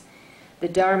endless. The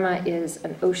Dharma is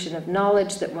an ocean of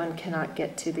knowledge that one cannot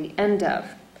get to the end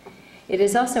of. It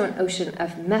is also an ocean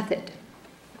of method.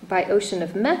 By ocean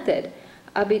of method,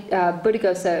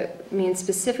 Buddhaghosa means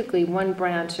specifically one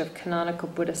branch of canonical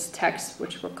Buddhist texts,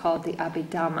 which were called the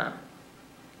Abhidhamma.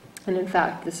 And in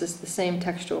fact, this is the same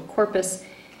textual corpus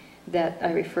that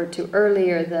I referred to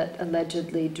earlier that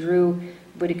allegedly drew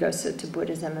Buddhaghosa to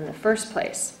Buddhism in the first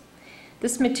place.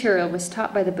 This material was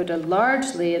taught by the Buddha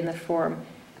largely in the form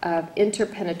of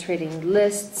interpenetrating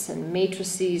lists and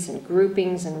matrices and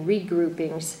groupings and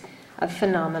regroupings of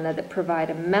phenomena that provide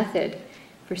a method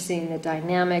for seeing the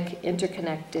dynamic,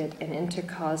 interconnected, and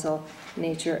intercausal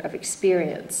nature of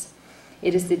experience.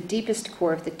 It is the deepest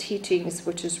core of the teachings,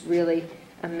 which is really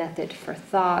a method for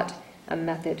thought, a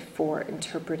method for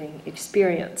interpreting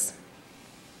experience.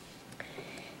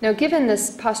 Now, given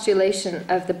this postulation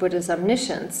of the Buddha's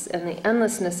omniscience and the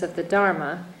endlessness of the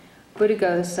Dharma,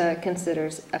 Buddhaghosa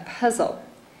considers a puzzle.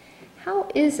 How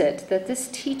is it that this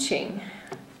teaching,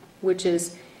 which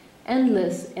is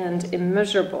endless and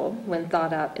immeasurable when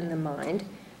thought out in the mind,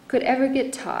 could ever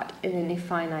get taught in any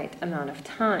finite amount of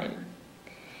time?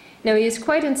 Now, he is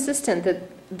quite insistent that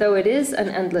though it is an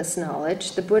endless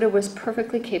knowledge, the Buddha was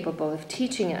perfectly capable of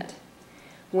teaching it.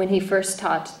 When he first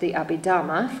taught the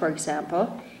Abhidhamma, for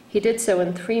example, he did so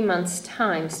in 3 months'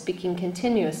 time, speaking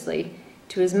continuously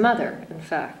to his mother, in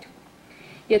fact.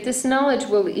 Yet this knowledge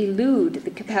will elude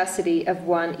the capacity of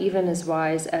one even as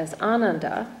wise as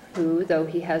Ananda, who, though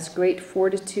he has great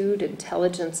fortitude,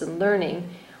 intelligence, and learning,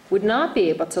 would not be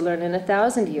able to learn in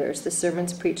 1,000 years the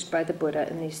sermons preached by the Buddha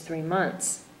in these 3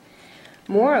 months.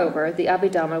 Moreover, the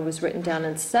Abhidhamma was written down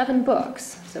in 7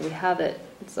 books, so we have it,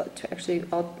 it's actually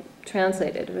all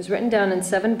translated. It was written down in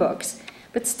 7 books,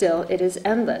 but still it is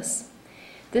endless.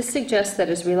 This suggests that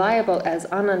as reliable as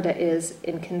Ananda is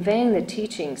in conveying the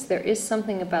teachings, there is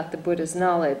something about the Buddha's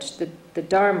knowledge, the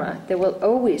Dharma, that will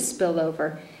always spill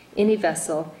over any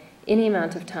vessel, any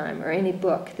amount of time, or any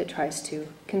book that tries to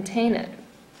contain it.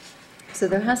 So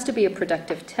there has to be a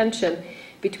productive tension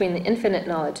between the infinite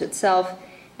knowledge itself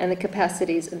and the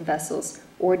capacities and vessels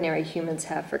ordinary humans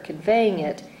have for conveying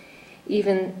it,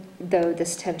 even though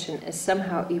this tension is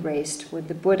somehow erased when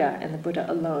the Buddha and the Buddha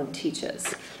alone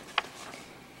teaches.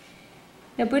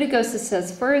 Now, Buddhaghosa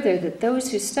says further that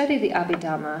those who study the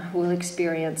Abhidhamma will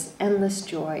experience endless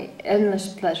joy,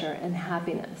 endless pleasure, and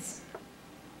happiness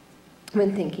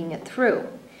when thinking it through.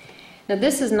 Now,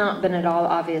 this has not been at all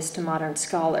obvious to modern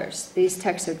scholars. These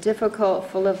texts are difficult,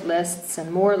 full of lists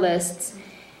and more lists,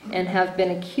 and have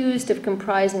been accused of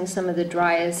comprising some of the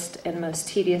driest and most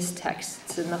tedious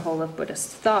texts in the whole of Buddhist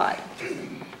thought.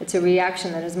 It's a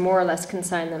reaction that has more or less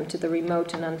consigned them to the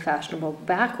remote and unfashionable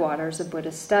backwaters of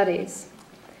Buddhist studies.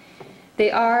 They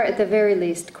are, at the very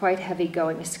least, quite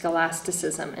heavy-going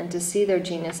scholasticism, and to see their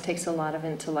genius takes a lot of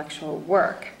intellectual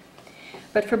work.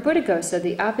 But for Buddhaghosa,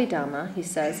 the Abhidhamma, he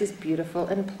says, is beautiful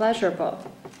and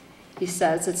pleasurable. He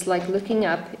says it's like looking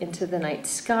up into the night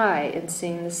sky and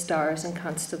seeing the stars and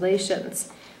constellations,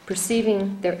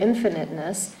 perceiving their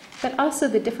infiniteness, but also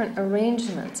the different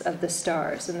arrangements of the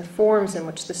stars and the forms in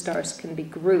which the stars can be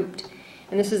grouped.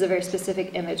 And this is a very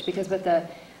specific image because what the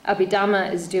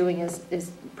Abhidhamma is doing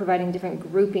is providing different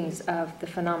groupings of the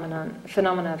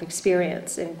phenomena of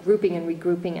experience and grouping and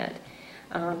regrouping it.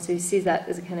 So you see that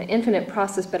as a kind of infinite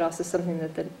process, but also something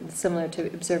that's similar to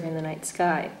observing the night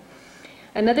sky.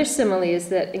 Another simile is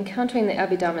that encountering the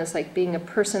Abhidhamma is like being a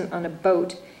person on a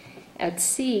boat at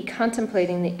sea,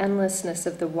 contemplating the endlessness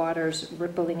of the waters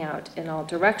rippling out in all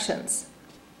directions.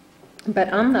 But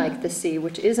unlike the sea,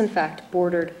 which is in fact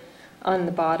bordered on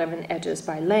the bottom and edges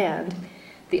by land,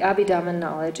 the Abhidhamma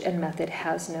knowledge and method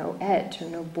has no edge or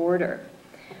no border.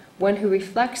 One who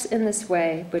reflects in this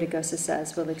way, Buddhaghosa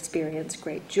says, will experience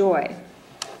great joy.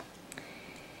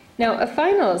 Now, a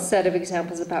final set of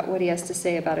examples about what he has to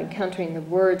say about encountering the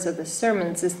words of the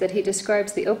sermons is that he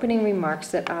describes the opening remarks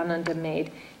that Ananda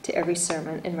made to every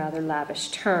sermon in rather lavish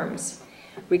terms.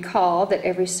 Recall that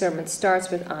every sermon starts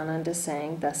with Ananda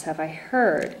saying, "Thus have I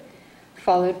heard,"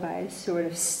 followed by a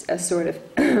sort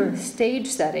of stage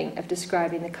setting of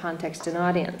describing the context and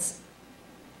audience.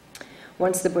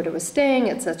 Once the Buddha was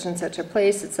staying at such and such a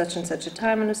place at such and such a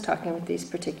time and was talking with these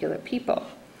particular people.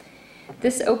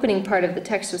 This opening part of the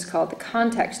text was called the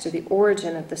context, or the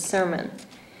origin of the sermon.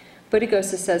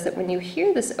 Buddhaghosa says that when you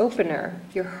hear this opener,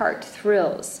 your heart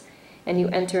thrills and you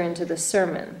enter into the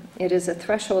sermon. It is a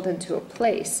threshold into a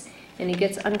place, and he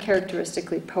gets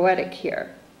uncharacteristically poetic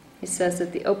here. He says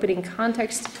that the opening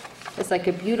context is like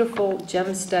a beautiful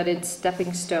gem-studded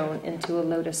stepping stone into a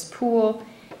lotus pool.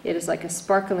 It is like a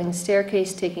sparkling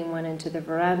staircase taking one into the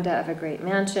veranda of a great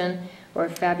mansion, or a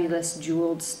fabulous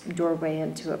jeweled doorway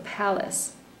into a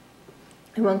palace.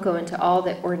 I won't go into all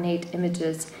the ornate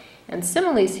images and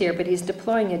similes here, but he's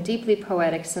deploying a deeply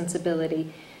poetic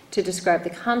sensibility to describe the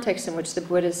context in which the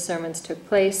Buddha's sermons took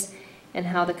place and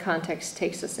how the context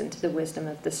takes us into the wisdom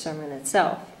of the sermon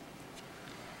itself.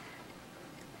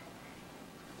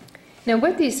 Now,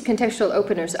 what these contextual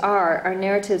openers are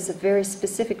narratives of very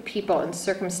specific people and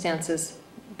circumstances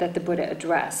that the Buddha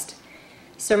addressed.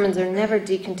 Sermons are never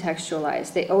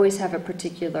decontextualized. They always have a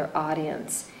particular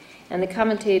audience. And the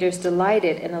commentators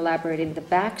delighted in elaborating the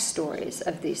backstories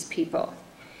of these people.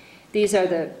 These are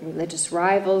the religious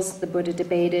rivals the Buddha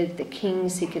debated, the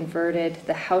kings he converted,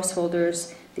 the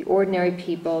householders, the ordinary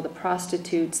people, the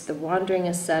prostitutes, the wandering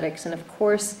ascetics, and of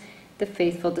course, the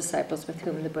faithful disciples with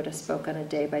whom the Buddha spoke on a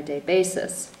day-by-day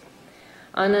basis.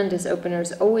 Ananda's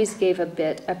openers always gave a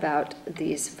bit about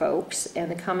these folks,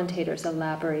 and the commentators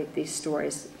elaborate these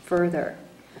stories further.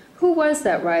 Who was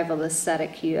that rival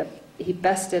ascetic he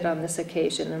bested on this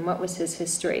occasion, and what was his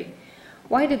history?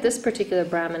 Why did this particular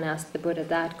Brahmin ask the Buddha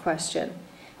that question?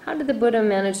 How did the Buddha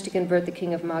manage to convert the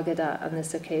king of Magadha on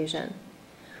this occasion?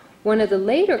 One of the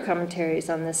later commentaries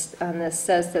on this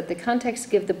says that the contexts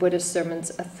give the Buddha's sermons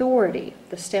authority,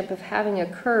 the stamp of having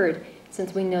occurred,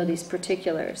 since we know these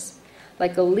particulars.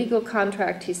 Like a legal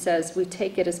contract, he says, we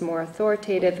take it as more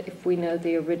authoritative if we know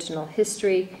the original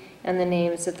history and the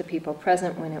names of the people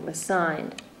present when it was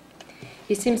signed.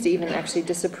 He seems to even actually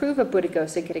disapprove of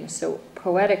Buddhaghosa getting so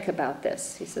poetic about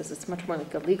this. He says it's much more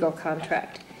like a legal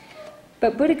contract.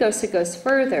 But Buddhaghosa goes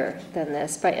further than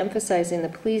this by emphasizing the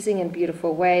pleasing and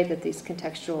beautiful way that these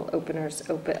contextual openers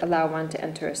allow one to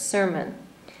enter a sermon.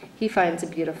 He finds a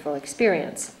beautiful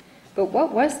experience. But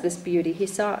what was this beauty he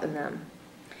saw in them?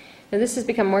 Now, this has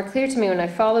become more clear to me when I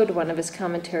followed one of his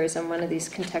commentaries on one of these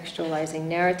contextualizing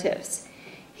narratives.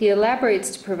 He elaborates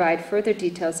to provide further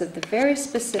details of the very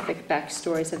specific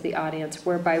backstories of the audience,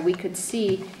 whereby we could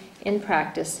see in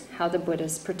practice how the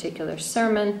Buddha's particular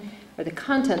sermon or the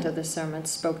content of the sermon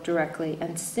spoke directly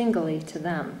and singly to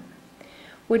them.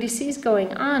 What he sees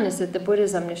going on is that the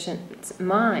Buddha's omniscient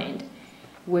mind,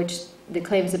 which the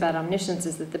claims about omniscience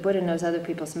is that the Buddha knows other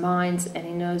people's minds and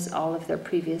he knows all of their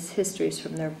previous histories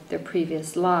from their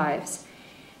previous lives.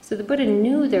 So the Buddha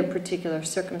knew their particular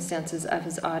circumstances of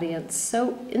his audience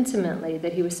so intimately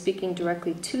that he was speaking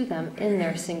directly to them in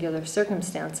their singular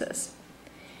circumstances.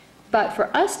 But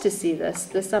for us to see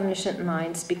this omniscient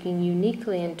mind speaking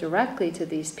uniquely and directly to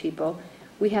these people,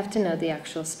 we have to know the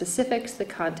actual specifics, the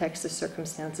context, the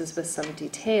circumstances with some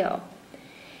detail.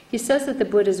 He says that the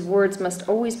Buddha's words must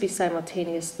always be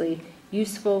simultaneously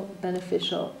useful,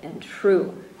 beneficial, and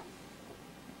true.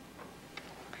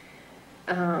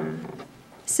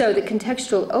 So the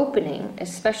contextual opening,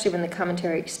 especially when the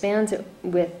commentary expands it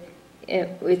with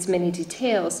its many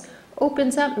details,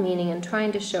 opens up meaning and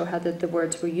trying to show how that the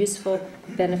words were useful,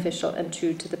 beneficial, and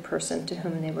true to the person to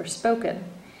whom they were spoken.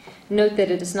 Note that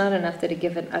it is not enough that a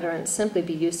given utterance simply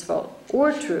be useful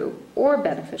or true or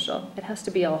beneficial. It has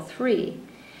to be all three.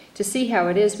 To see how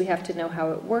it is, we have to know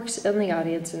how it works in the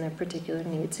audience and their particular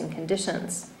needs and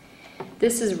conditions.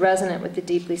 This is resonant with the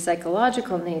deeply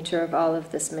psychological nature of all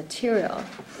of this material.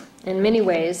 In many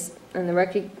ways, in the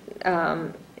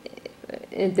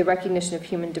recognition of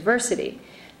human diversity,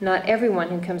 not everyone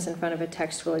who comes in front of a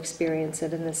text will experience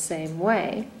it in the same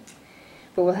way,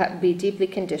 but will be deeply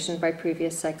conditioned by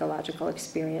previous psychological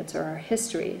experience or our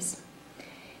histories.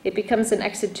 It becomes an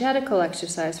exegetical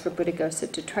exercise for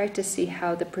Buddhaghosa to try to see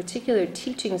how the particular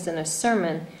teachings in a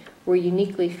sermon were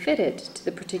uniquely fitted to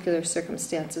the particular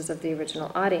circumstances of the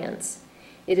original audience.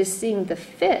 It is seeing the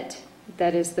fit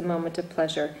that is the moment of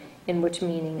pleasure in which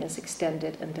meaning is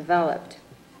extended and developed.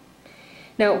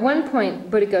 Now, at one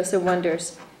point, Buddhaghosa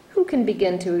wonders, who can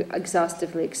begin to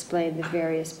exhaustively explain the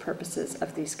various purposes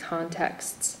of these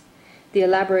contexts? The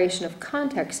elaboration of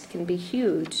context can be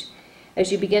huge. As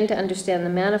you begin to understand the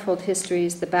manifold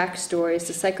histories, the backstories,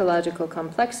 the psychological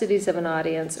complexities of an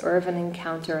audience or of an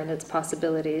encounter and its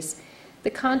possibilities, the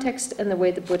context and the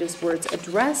way the Buddha's words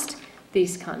addressed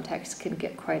these contexts can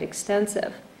get quite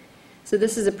extensive. So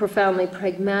this is a profoundly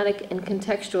pragmatic and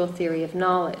contextual theory of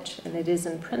knowledge, and it is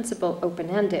in principle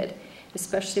open-ended,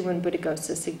 especially when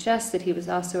Buddhaghosa suggests that he was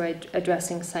also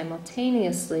addressing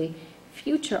simultaneously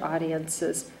future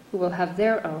audiences who will have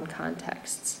their own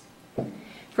contexts.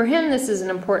 For him, this is an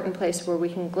important place where we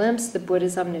can glimpse the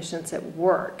Buddha's omniscience at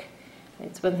work.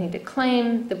 It's one thing to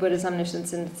claim the Buddha's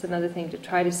omniscience, and it's another thing to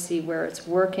try to see where it's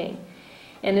working.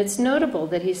 And it's notable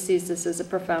that he sees this as a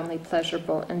profoundly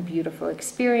pleasurable and beautiful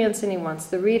experience, and he wants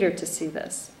the reader to see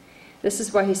this. This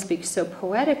is why he speaks so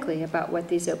poetically about what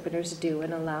these openers do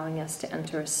in allowing us to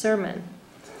enter a sermon.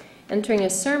 Entering a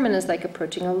sermon is like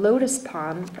approaching a lotus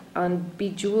pond on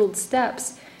bejeweled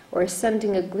steps, or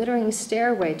ascending a glittering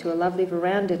stairway to a lovely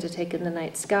veranda to take in the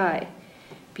night sky.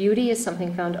 Beauty is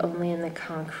something found only in the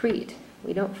concrete.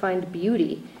 We don't find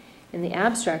beauty in the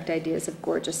abstract ideas of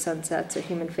gorgeous sunsets or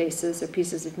human faces or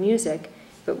pieces of music.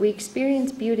 but we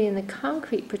experience beauty in the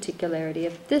concrete particularity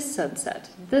of this sunset,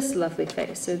 this lovely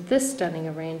face, or this stunning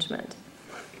arrangement.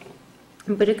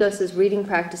 Buddhaghosa's reading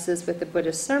practices with the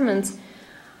Buddhist sermons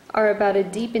are about a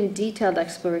deep and detailed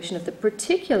exploration of the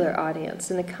particular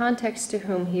audience and the context to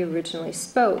whom he originally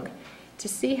spoke, to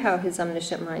see how his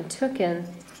omniscient mind took in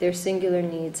their singular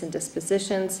needs and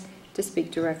dispositions to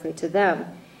speak directly to them,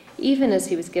 even as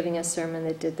he was giving a sermon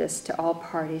that did this to all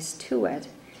parties to it,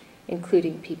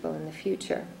 including people in the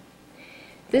future.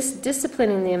 This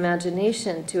disciplining the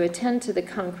imagination to attend to the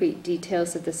concrete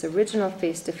details of this original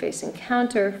face-to-face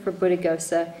encounter for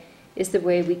Buddhaghosa is the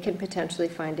way we can potentially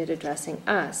find it addressing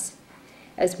us.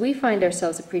 As we find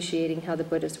ourselves appreciating how the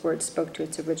Buddha's words spoke to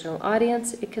its original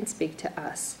audience, it can speak to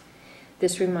us.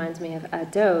 This reminds me of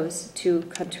Ado's two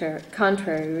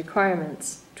contrary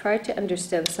requirements. Try to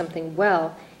understand something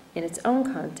well in its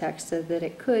own context so that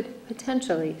it could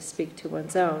potentially speak to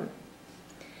one's own.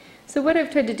 So what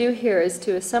I've tried to do here is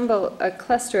to assemble a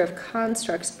cluster of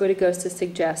constructs Buddhaghosa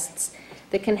suggests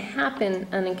that can happen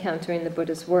on encountering the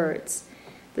Buddha's words.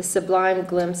 The sublime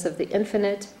glimpse of the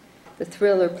infinite, the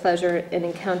thrill or pleasure in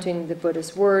encountering the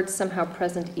Buddha's words, somehow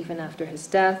present even after his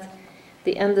death,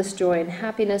 the endless joy and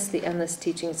happiness the endless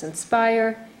teachings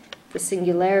inspire, the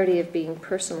singularity of being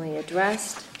personally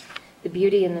addressed, the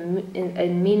beauty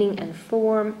in meaning and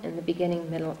form, in the beginning,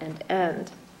 middle, and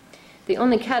end. The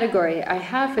only category I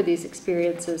have for these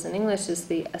experiences in English is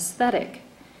the aesthetic.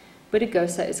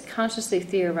 Buddhaghosa is consciously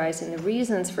theorizing the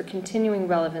reasons for continuing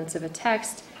relevance of a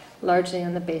text, largely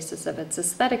on the basis of its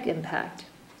aesthetic impact.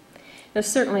 Now,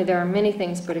 certainly there are many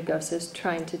things Buddhaghosa is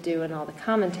trying to do in all the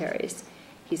commentaries.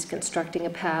 He's constructing a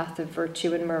path of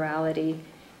virtue and morality.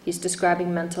 He's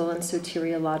describing mental and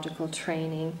soteriological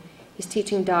training. He's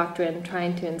teaching doctrine,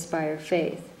 trying to inspire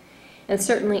faith. And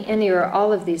certainly any or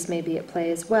all of these may be at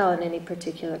play as well in any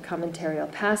particular commentarial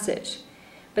passage.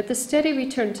 But the steady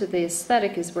return to the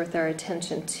aesthetic is worth our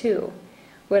attention too.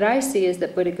 What I see is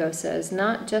that Buddhaghosa is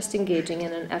not just engaging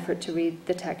in an effort to read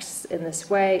the texts in this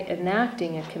way,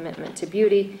 enacting a commitment to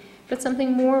beauty, but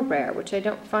something more rare, which I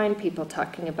don't find people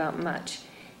talking about much,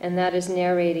 and that is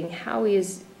narrating how he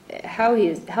is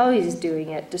doing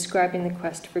it, describing the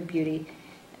quest for beauty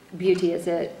as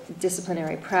a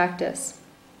disciplinary practice.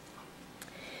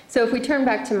 So if we turn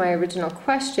back to my original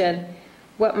question,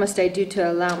 what must I do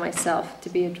to allow myself to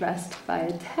be addressed by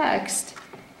a text?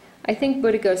 I think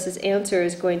Buddhaghosa's answer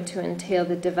is going to entail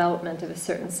the development of a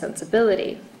certain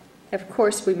sensibility. Of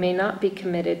course, we may not be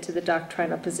committed to the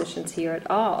doctrinal positions here at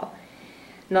all.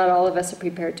 Not all of us are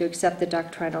prepared to accept the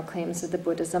doctrinal claims of the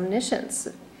Buddha's omniscience.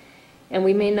 And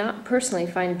we may not personally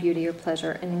find beauty or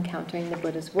pleasure in encountering the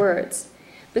Buddha's words.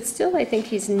 But still, I think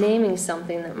he's naming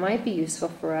something that might be useful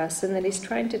for us, and that he's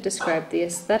trying to describe the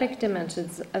aesthetic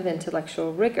dimensions of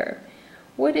intellectual rigor.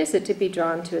 What is it to be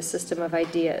drawn to a system of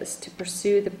ideas, to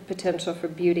pursue the potential for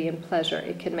beauty and pleasure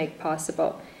it can make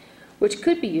possible, which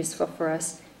could be useful for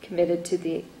us committed to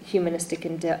the humanistic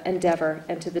endeavor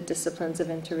and to the disciplines of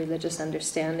interreligious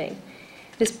understanding?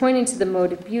 It is pointing to the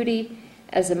mode of beauty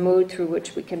as a mode through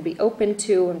which we can be open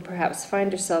to and perhaps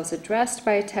find ourselves addressed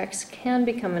by a text can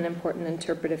become an important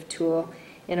interpretive tool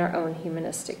in our own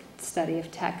humanistic study of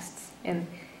texts and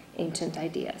ancient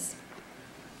ideas.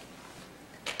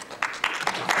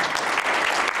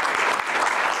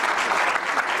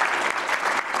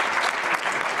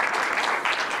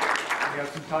 We have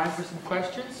some time for some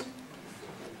questions.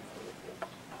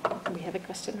 We have a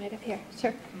question right up here.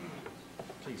 Sure.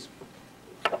 Please.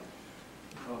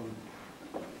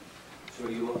 So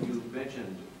you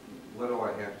mentioned, what do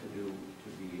I have to do to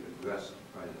be addressed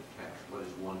by the text? What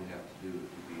does one have to do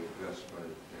to be addressed by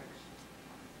the text?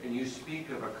 And you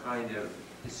speak of a kind of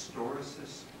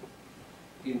historicist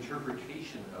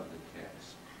interpretation of the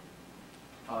text.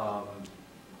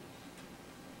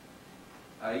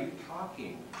 Are you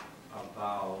talking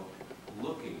about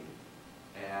looking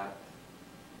at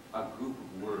a group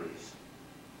of words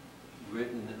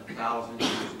written 1,000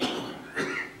 years ago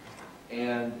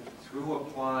and through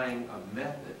applying a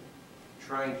method,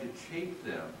 trying to take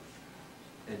them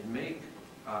and make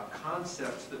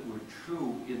concepts that were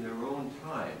true in their own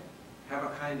time, have a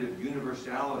kind of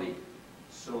universality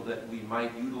so that we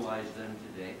might utilize them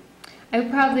today? I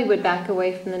probably would back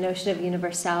away from the notion of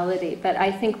universality, but I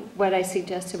think what I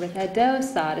suggested with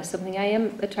Ado's thought is something I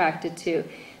am attracted to,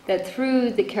 that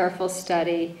through the careful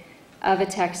study of a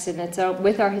text in its own,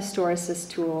 with our historicist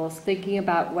tools, thinking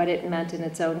about what it meant in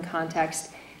its own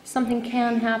context, something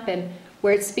can happen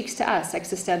where it speaks to us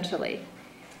existentially.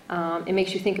 It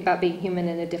makes you think about being human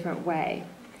in a different way.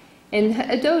 And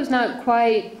Ado is not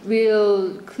quite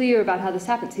real clear about how this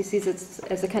happens. He sees it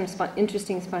as a kind of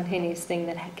interesting, spontaneous thing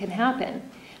that can happen,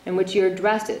 in which you're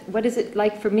addressed. What is it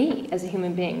like for me as a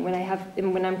human being when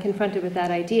I'm confronted with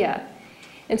that idea?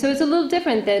 And so it's a little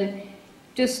different than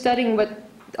just studying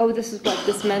this is what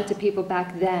this meant to people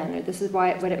back then, or this is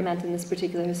what it meant in this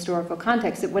particular historical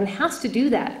context. That one has to do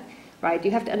that, right?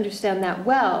 You have to understand that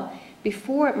well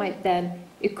before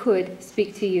it could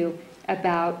speak to you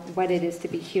about what it is to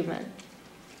be human.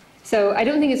 So I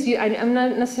don't think I'm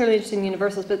not necessarily interested in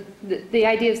universals, but the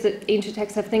idea is that ancient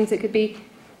texts have things that could be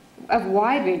of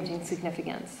wide-ranging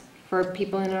significance for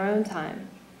people in our own time.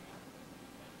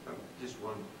 Just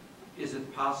one. Is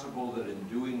it possible that in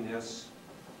doing this,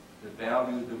 the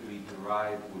value that we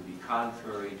derive would be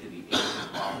contrary to the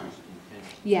ancient author's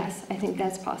intention? Yes, I think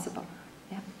that's possible.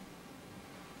 Yeah.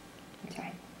 That's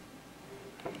right.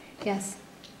 Yes?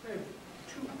 I have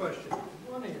two questions.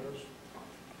 One is,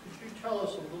 could you tell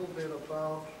us a little bit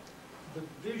about the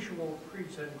visual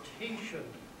presentation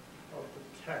of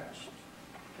the text?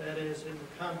 That is, in the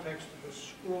context of the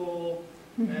scroll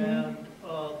and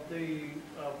the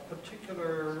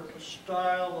particular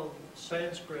style of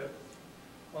Sanskrit,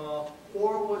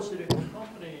 or was it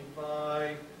accompanied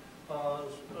by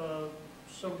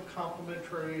some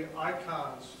complementary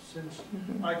icons, since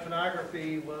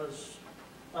iconography was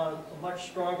a much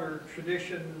stronger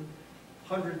tradition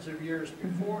hundreds of years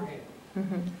beforehand?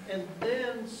 And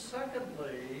then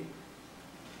secondly,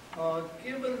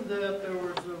 given that there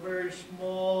was a very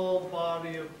small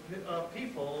body of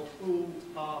people who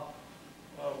were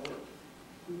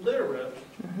literate,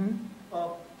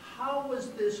 how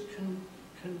was this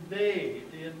conveyed,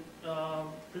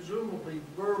 presumably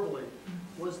verbally?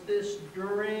 Was this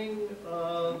during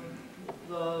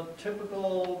the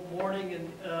typical morning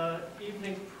and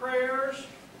evening prayers,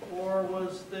 or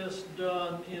was this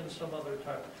done in some other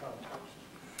type of context?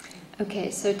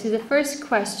 Okay, so to the first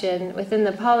question, within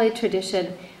the Pali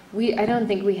tradition, I don't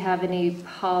think we have any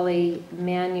Pali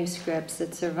manuscripts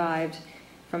that survived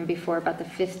from before about the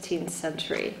 15th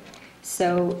century.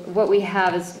 So what we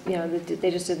have is, they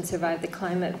just didn't survive the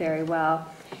climate very well.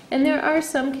 And there are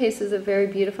some cases of very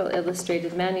beautiful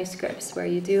illustrated manuscripts where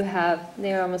you do have,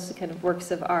 they're almost kind of works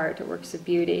of art or works of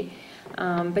beauty.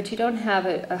 But you don't have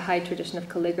a high tradition of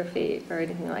calligraphy or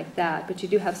anything like that. But we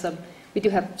do have some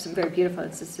very beautiful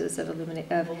instances of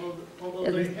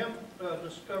Although they have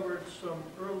discovered some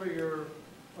earlier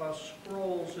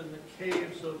scrolls in the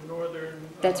caves of northern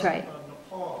That's right.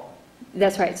 Nepal.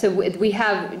 That's right. So we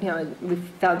have, we've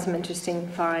found some interesting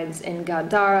finds in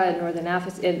Gandhara, in northern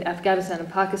in Afghanistan and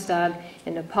Pakistan,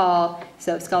 in Nepal.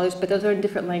 So scholars, but those are in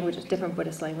different languages, different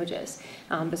Buddhist languages.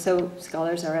 But so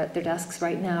scholars are at their desks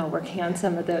right now working on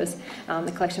some of those.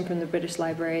 The collection from the British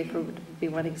Library would be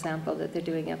one example that they're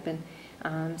doing up in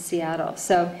Seattle.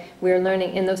 So we're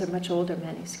learning, and those are much older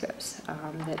manuscripts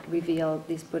that reveal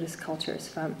these Buddhist cultures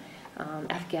from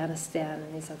Afghanistan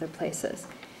and these other places.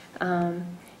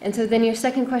 And so then your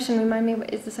second question, remind me,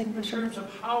 what is the second question? In terms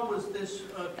of how was this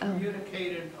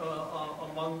communicated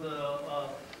among the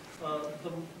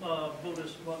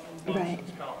Buddhist monks and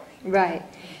scholars? Right.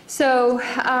 So,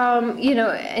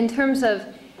 in terms of,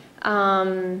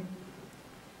 I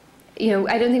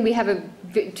don't think we have a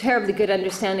terribly good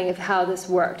understanding of how this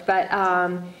worked, but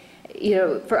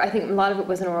I think a lot of it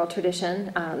was an oral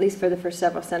tradition, at least for the first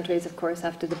several centuries, of course,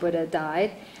 after the Buddha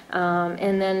died.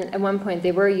 And then at one point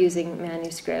they were using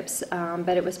manuscripts,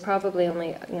 but it was probably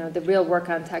only, the real work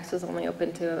on text was only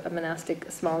open to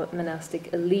a small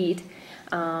monastic elite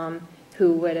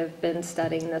who would have been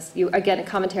studying this. Again, a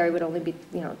commentary would only be,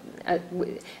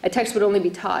 a text would only be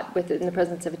taught in the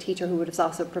presence of a teacher who was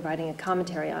also providing a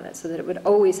commentary on it, so that it would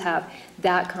always have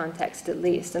that context at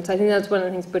least. And so I think that's one of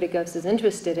the things Buddhaghost is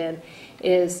interested in,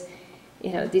 is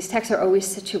these texts are always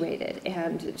situated,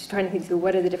 and just trying to think through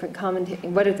what are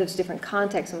those different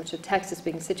contexts in which a text is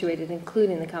being situated,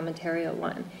 including the commentarial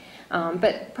one.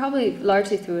 But probably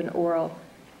largely through an oral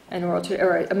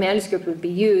or a manuscript would be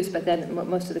used, but then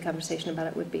most of the conversation about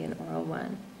it would be an oral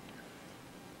one.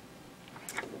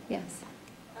 Yes.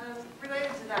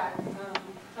 Related to that,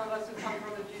 some of us who come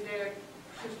from a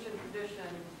Judeo-Christian tradition,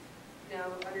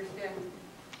 understand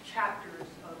chapters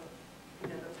of, the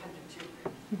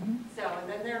Pentateuch. So, and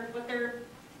then they're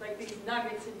like these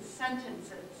nuggets in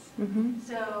sentences.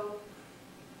 So,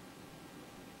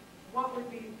 what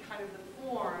would be kind of the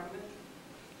form,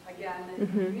 again, in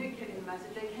communicating the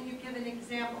message? And can you give an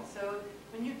example? So,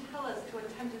 when you tell us to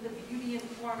attend to the beauty in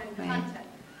form and content,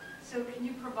 so can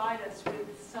you provide us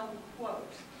with some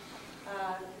quote,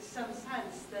 some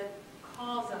sense that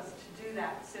calls us to do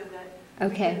that, so that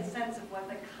we get a sense of what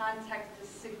the context is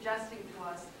suggesting to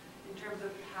us in terms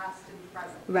of past and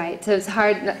present. Right, so it's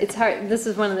hard, this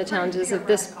is one of the challenges of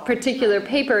this particular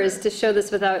paper, is to show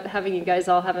this without having you guys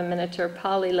all have a miniature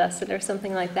Pali lesson or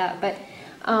something like that. But,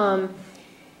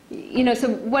 you know, so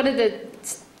one of the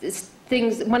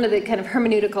things, one of the kind of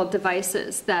hermeneutical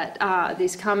devices that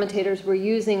these commentators were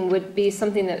using would be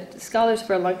something that scholars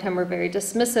for a long time were very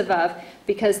dismissive of,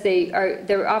 because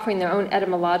they're offering their own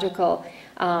etymological,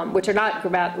 which are not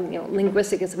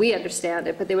linguistic as we understand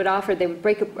it, but they would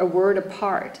break a word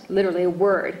apart, literally a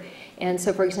word. And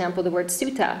so, for example, the word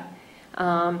sutta,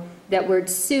 that word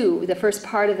su, the first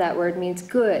part of that word means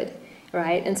good.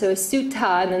 Right, and so a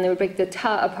sutta, and then they would break the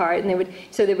ta apart, and they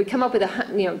would come up with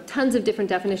tons of different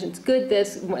definitions. Good,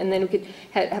 this, and then we could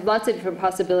have lots of different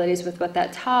possibilities with what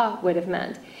that ta would have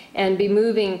meant, and be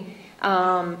moving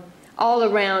all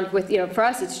around with, for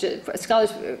us, it's just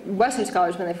scholars, Western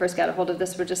scholars, when they first got a hold of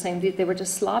this, were just saying they were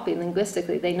just sloppy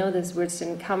linguistically. They know these words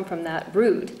didn't come from that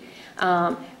root,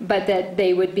 but that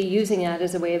they would be using that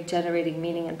as a way of generating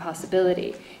meaning and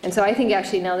possibility. And so I think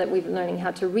actually now that we've been learning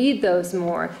how to read those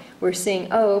more, we're seeing,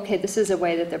 oh, okay, this is a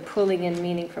way that they're pulling in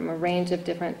meaning from a range of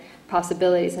different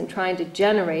possibilities and trying to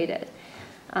generate it.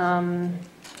 Does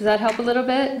that help a little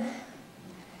bit?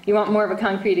 You want more of a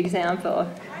concrete example?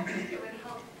 I think it would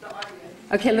help the audience.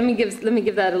 Okay, let me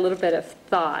give that a little bit of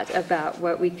thought about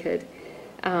what we could.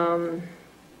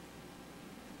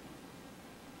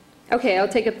 Okay, I'll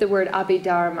take up the word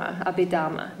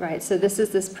abhidhamma, right? So this is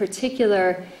this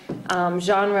particular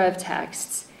genre of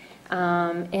texts.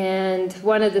 And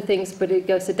one of the things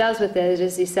Buddhaghosa does with it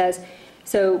is he says,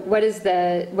 so what does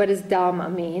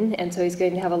Dhamma mean? And so he's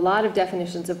going to have a lot of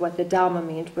definitions of what the Dhamma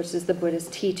means, which is the Buddha's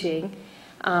teaching,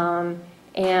 and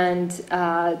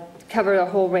cover a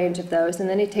whole range of those. And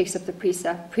then he takes up the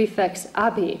prefix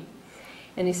abhi.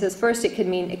 And he says, first it could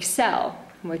mean excel,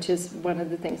 which is one of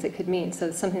the things it could mean. So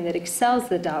it's something that excels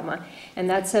the Dhamma. And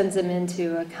that sends him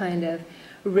into a kind of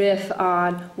riff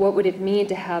on what would it mean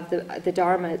to have the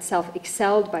Dharma itself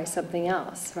excelled by something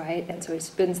else, right? And so he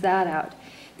spins that out.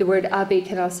 The word abhi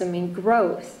can also mean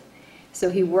growth.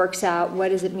 So he works out what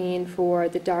does it mean for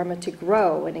the Dharma to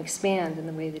grow and expand in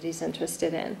the way that he's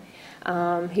interested in.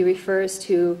 He refers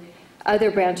to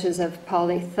other branches of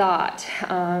Pali thought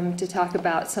to talk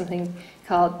about something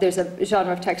called, there's a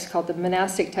genre of text called the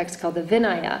monastic text called the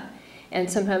Vinaya. And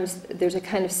sometimes there's a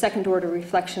kind of second-order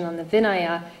reflection on the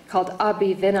Vinaya called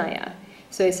Abhivinaya.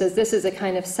 So he says this is a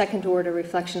kind of second-order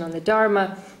reflection on the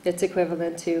Dharma that's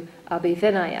equivalent to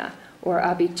Abhivinaya, or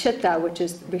Abhichitta, which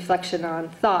is reflection on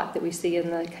thought that we see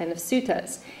in the kind of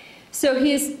suttas. So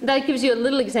that gives you a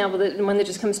little example, one that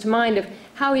just comes to mind, of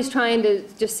how he's trying to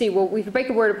just see, well, we break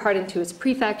a word apart into its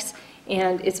prefix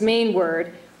and its main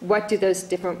word. What do those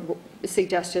different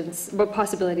suggestions, what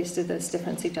possibilities do those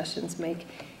different suggestions make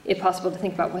it possible to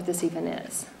think about what this even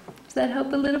is? Does that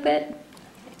help a little bit?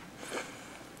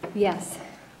 Yes?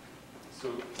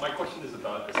 So my question is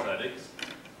about aesthetics.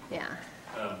 Yeah.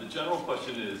 The general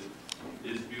question is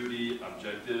beauty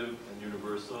objective and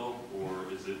universal,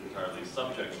 or is it entirely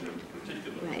subjective and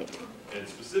particular? Right. And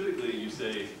specifically, you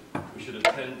say we should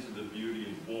attend to the beauty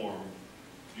in form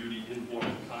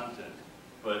and content.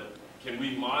 But can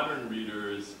we modern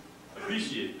readers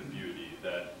appreciate the beauty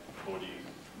that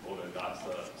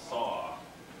Buddhaghosa saw?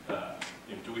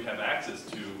 Do we have access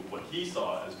to what he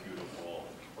saw as beautiful,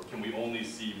 or can we only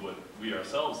see what we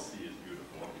ourselves see as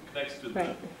beautiful? It connects to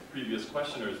the previous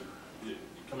questioners.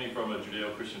 Coming from a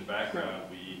Judeo-Christian background,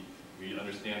 we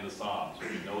understand the Psalms,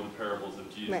 we know the parables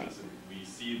of Jesus, and we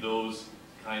see those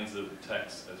kinds of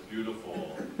texts as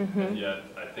beautiful, and yet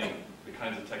I think the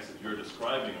kinds of texts that you're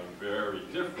describing are very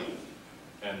different.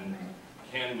 And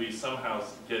can we somehow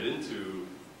get into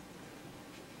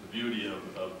the beauty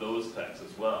of those texts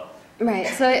as well? Right.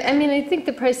 So, I mean, I think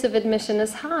the price of admission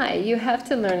is high. You have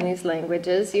to learn these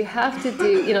languages. You have to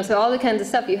do, so all the kinds of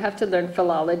stuff. You have to learn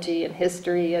philology and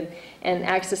history and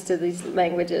access to these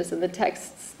languages and the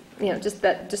texts,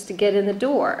 just to get in the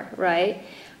door, right?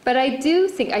 But I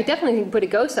definitely think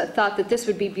Buddhaghosa thought that this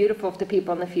would be beautiful to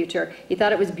people in the future. He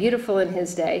thought it was beautiful in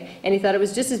his day, and he thought it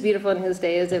was just as beautiful in his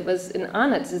day as it was in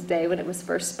Anand's day when it was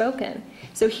first spoken.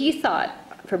 So he thought,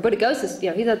 for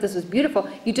Buddhaghosa, he thought this was beautiful.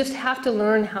 You just have to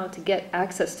learn how to get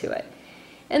access to it.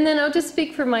 And then I'll just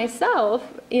speak for myself.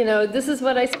 This is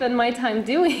what I spend my time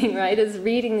doing, right, is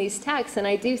reading these texts. And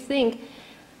I do think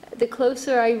the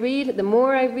closer I read, the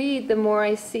more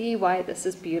I see why this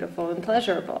is beautiful and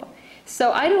pleasurable.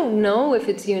 So I don't know if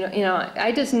it's,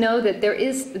 I just know that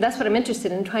that's what I'm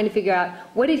interested in, trying to figure out,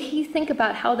 what did he think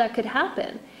about how that could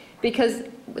happen? because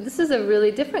this is a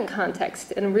really different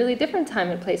context and a really different time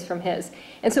and place from his.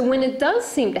 And so when it does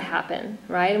seem to happen,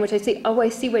 right, in which I say, oh, I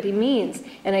see what he means,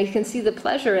 and I can see the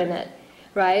pleasure in it,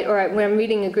 right, or when I'm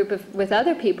reading a group with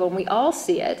other people and we all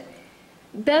see it,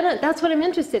 then that's what I'm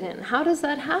interested in. How does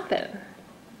that happen?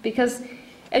 Because,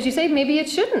 as you say, maybe it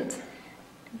shouldn't,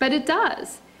 but it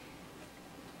does,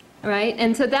 right?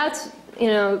 And so that's, you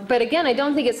know, but again, I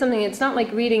don't think it's something, it's not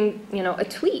like reading, you know, a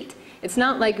tweet. It's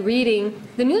not like reading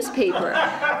the newspaper.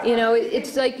 You know,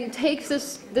 it's like it takes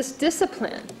this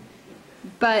discipline.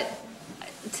 But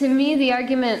to me, the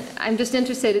argument, I'm just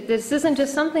interested, this isn't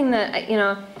just something that, you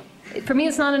know, for me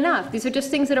it's not enough. These are just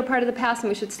things that are part of the past and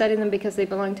we should study them because they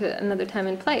belong to another time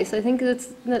and place. I think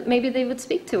that maybe they would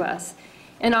speak to us.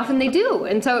 And often they do.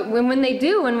 And so when they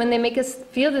do, and when they make us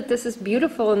feel that this is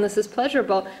beautiful and this is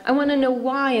pleasurable, I want to know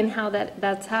why and how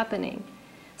that's happening.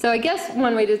 So I guess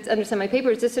one way to understand my paper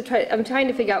is just to try, I'm trying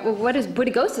to figure out, well, what does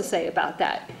Buddhaghosa say about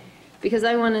that? Because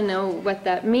I want to know what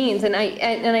that means. And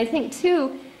I think,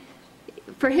 too,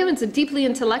 for him it's a deeply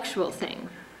intellectual thing.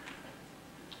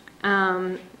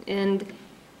 And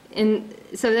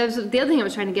so that was the other thing I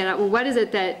was trying to get at. Well, what is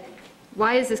it that,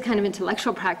 why is this kind of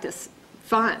intellectual practice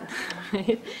fun,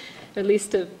 right? At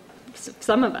least to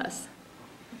some of us.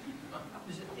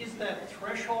 Is that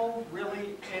threshold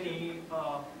really any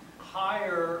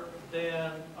higher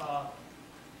than,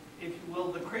 if you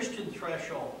will, the Christian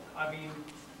threshold? I mean,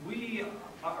 we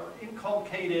are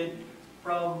inculcated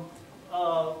from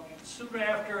soon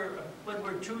after, when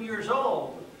we're 2 years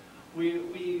old,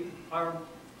 we are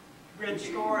read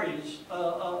stories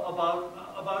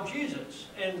about Jesus,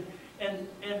 and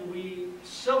we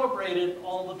celebrate it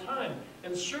all the time.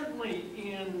 And certainly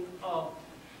in the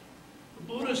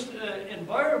Buddhist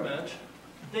environment,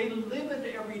 they live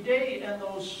it every day, and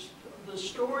the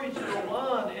stories go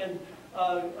on, and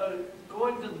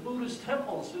going to the Buddhist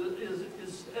temples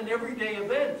is an everyday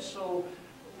event. So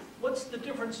what's the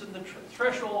difference in the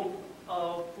threshold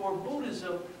for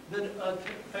Buddhism,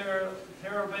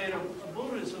 Theravada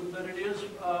Buddhism, that it is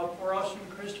for us in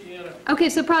Christianity? Okay,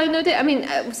 so probably no doubt. I mean,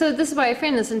 so this is why I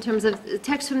frame this in terms of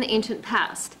text from the ancient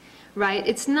past, right?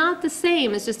 It's not the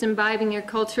same as just imbibing your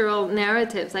cultural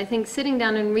narratives. I think sitting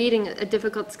down and reading a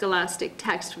difficult scholastic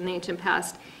text from the ancient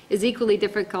past is equally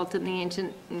difficult in the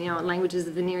ancient, you know, languages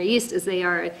of the Near East as they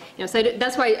are, you know. So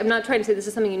that's why I'm not trying to say this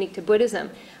is something unique to Buddhism.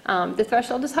 The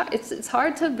threshold is hard. It's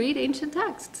hard to read ancient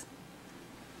texts.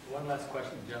 One last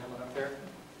question, gentleman up there.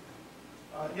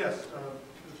 Yes, it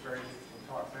was very interesting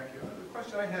talk, thank you. The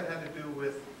question I had to do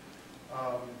with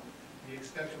the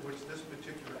extent to which this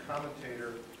particular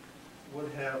commentator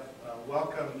would have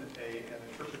welcomed an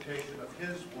interpretation of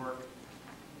his work,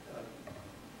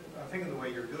 I think in the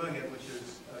way you're doing it, which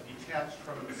is detached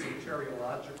from the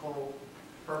soteriological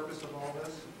purpose of all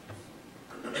this?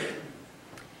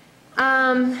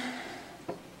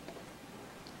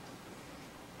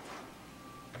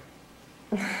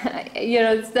 You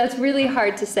know, that's really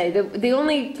hard to say. The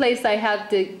only place I have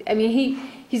to, I mean,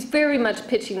 he's very much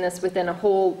pitching this within a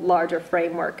whole larger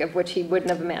framework of which he wouldn't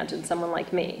have imagined someone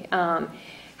like me.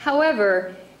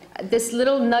 However, this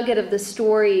little nugget of the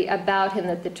story about him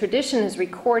that the tradition has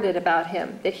recorded about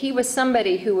him, that he was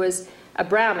somebody who was a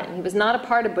Brahmin. He was not a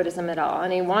part of Buddhism at all,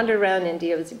 and he wandered around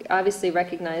India, was obviously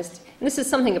recognized, and this is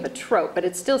something of a trope, but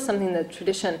it's still something that the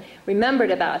tradition remembered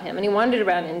about him, and he wandered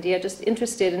around India just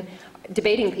interested in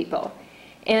debating people.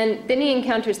 And then he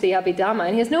encounters the Abhidhamma,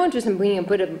 and he has no interest in being a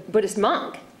Buddhist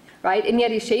monk, right? And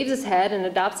yet he shaves his head and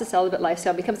adopts a celibate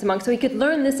lifestyle, becomes a monk, so he could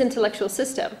learn this intellectual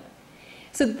system.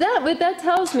 So what that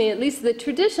tells me, at least the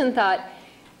tradition thought,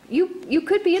 you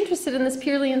could be interested in this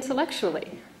purely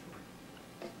intellectually.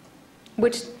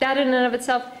 Which that in and of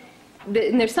itself,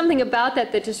 and there's something about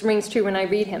that that just rings true when I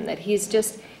read him, that he's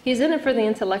in it for the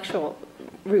intellectual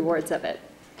rewards of it,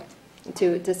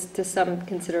 to some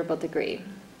considerable degree.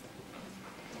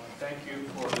 Well, thank you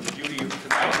for the beauty of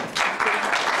tonight.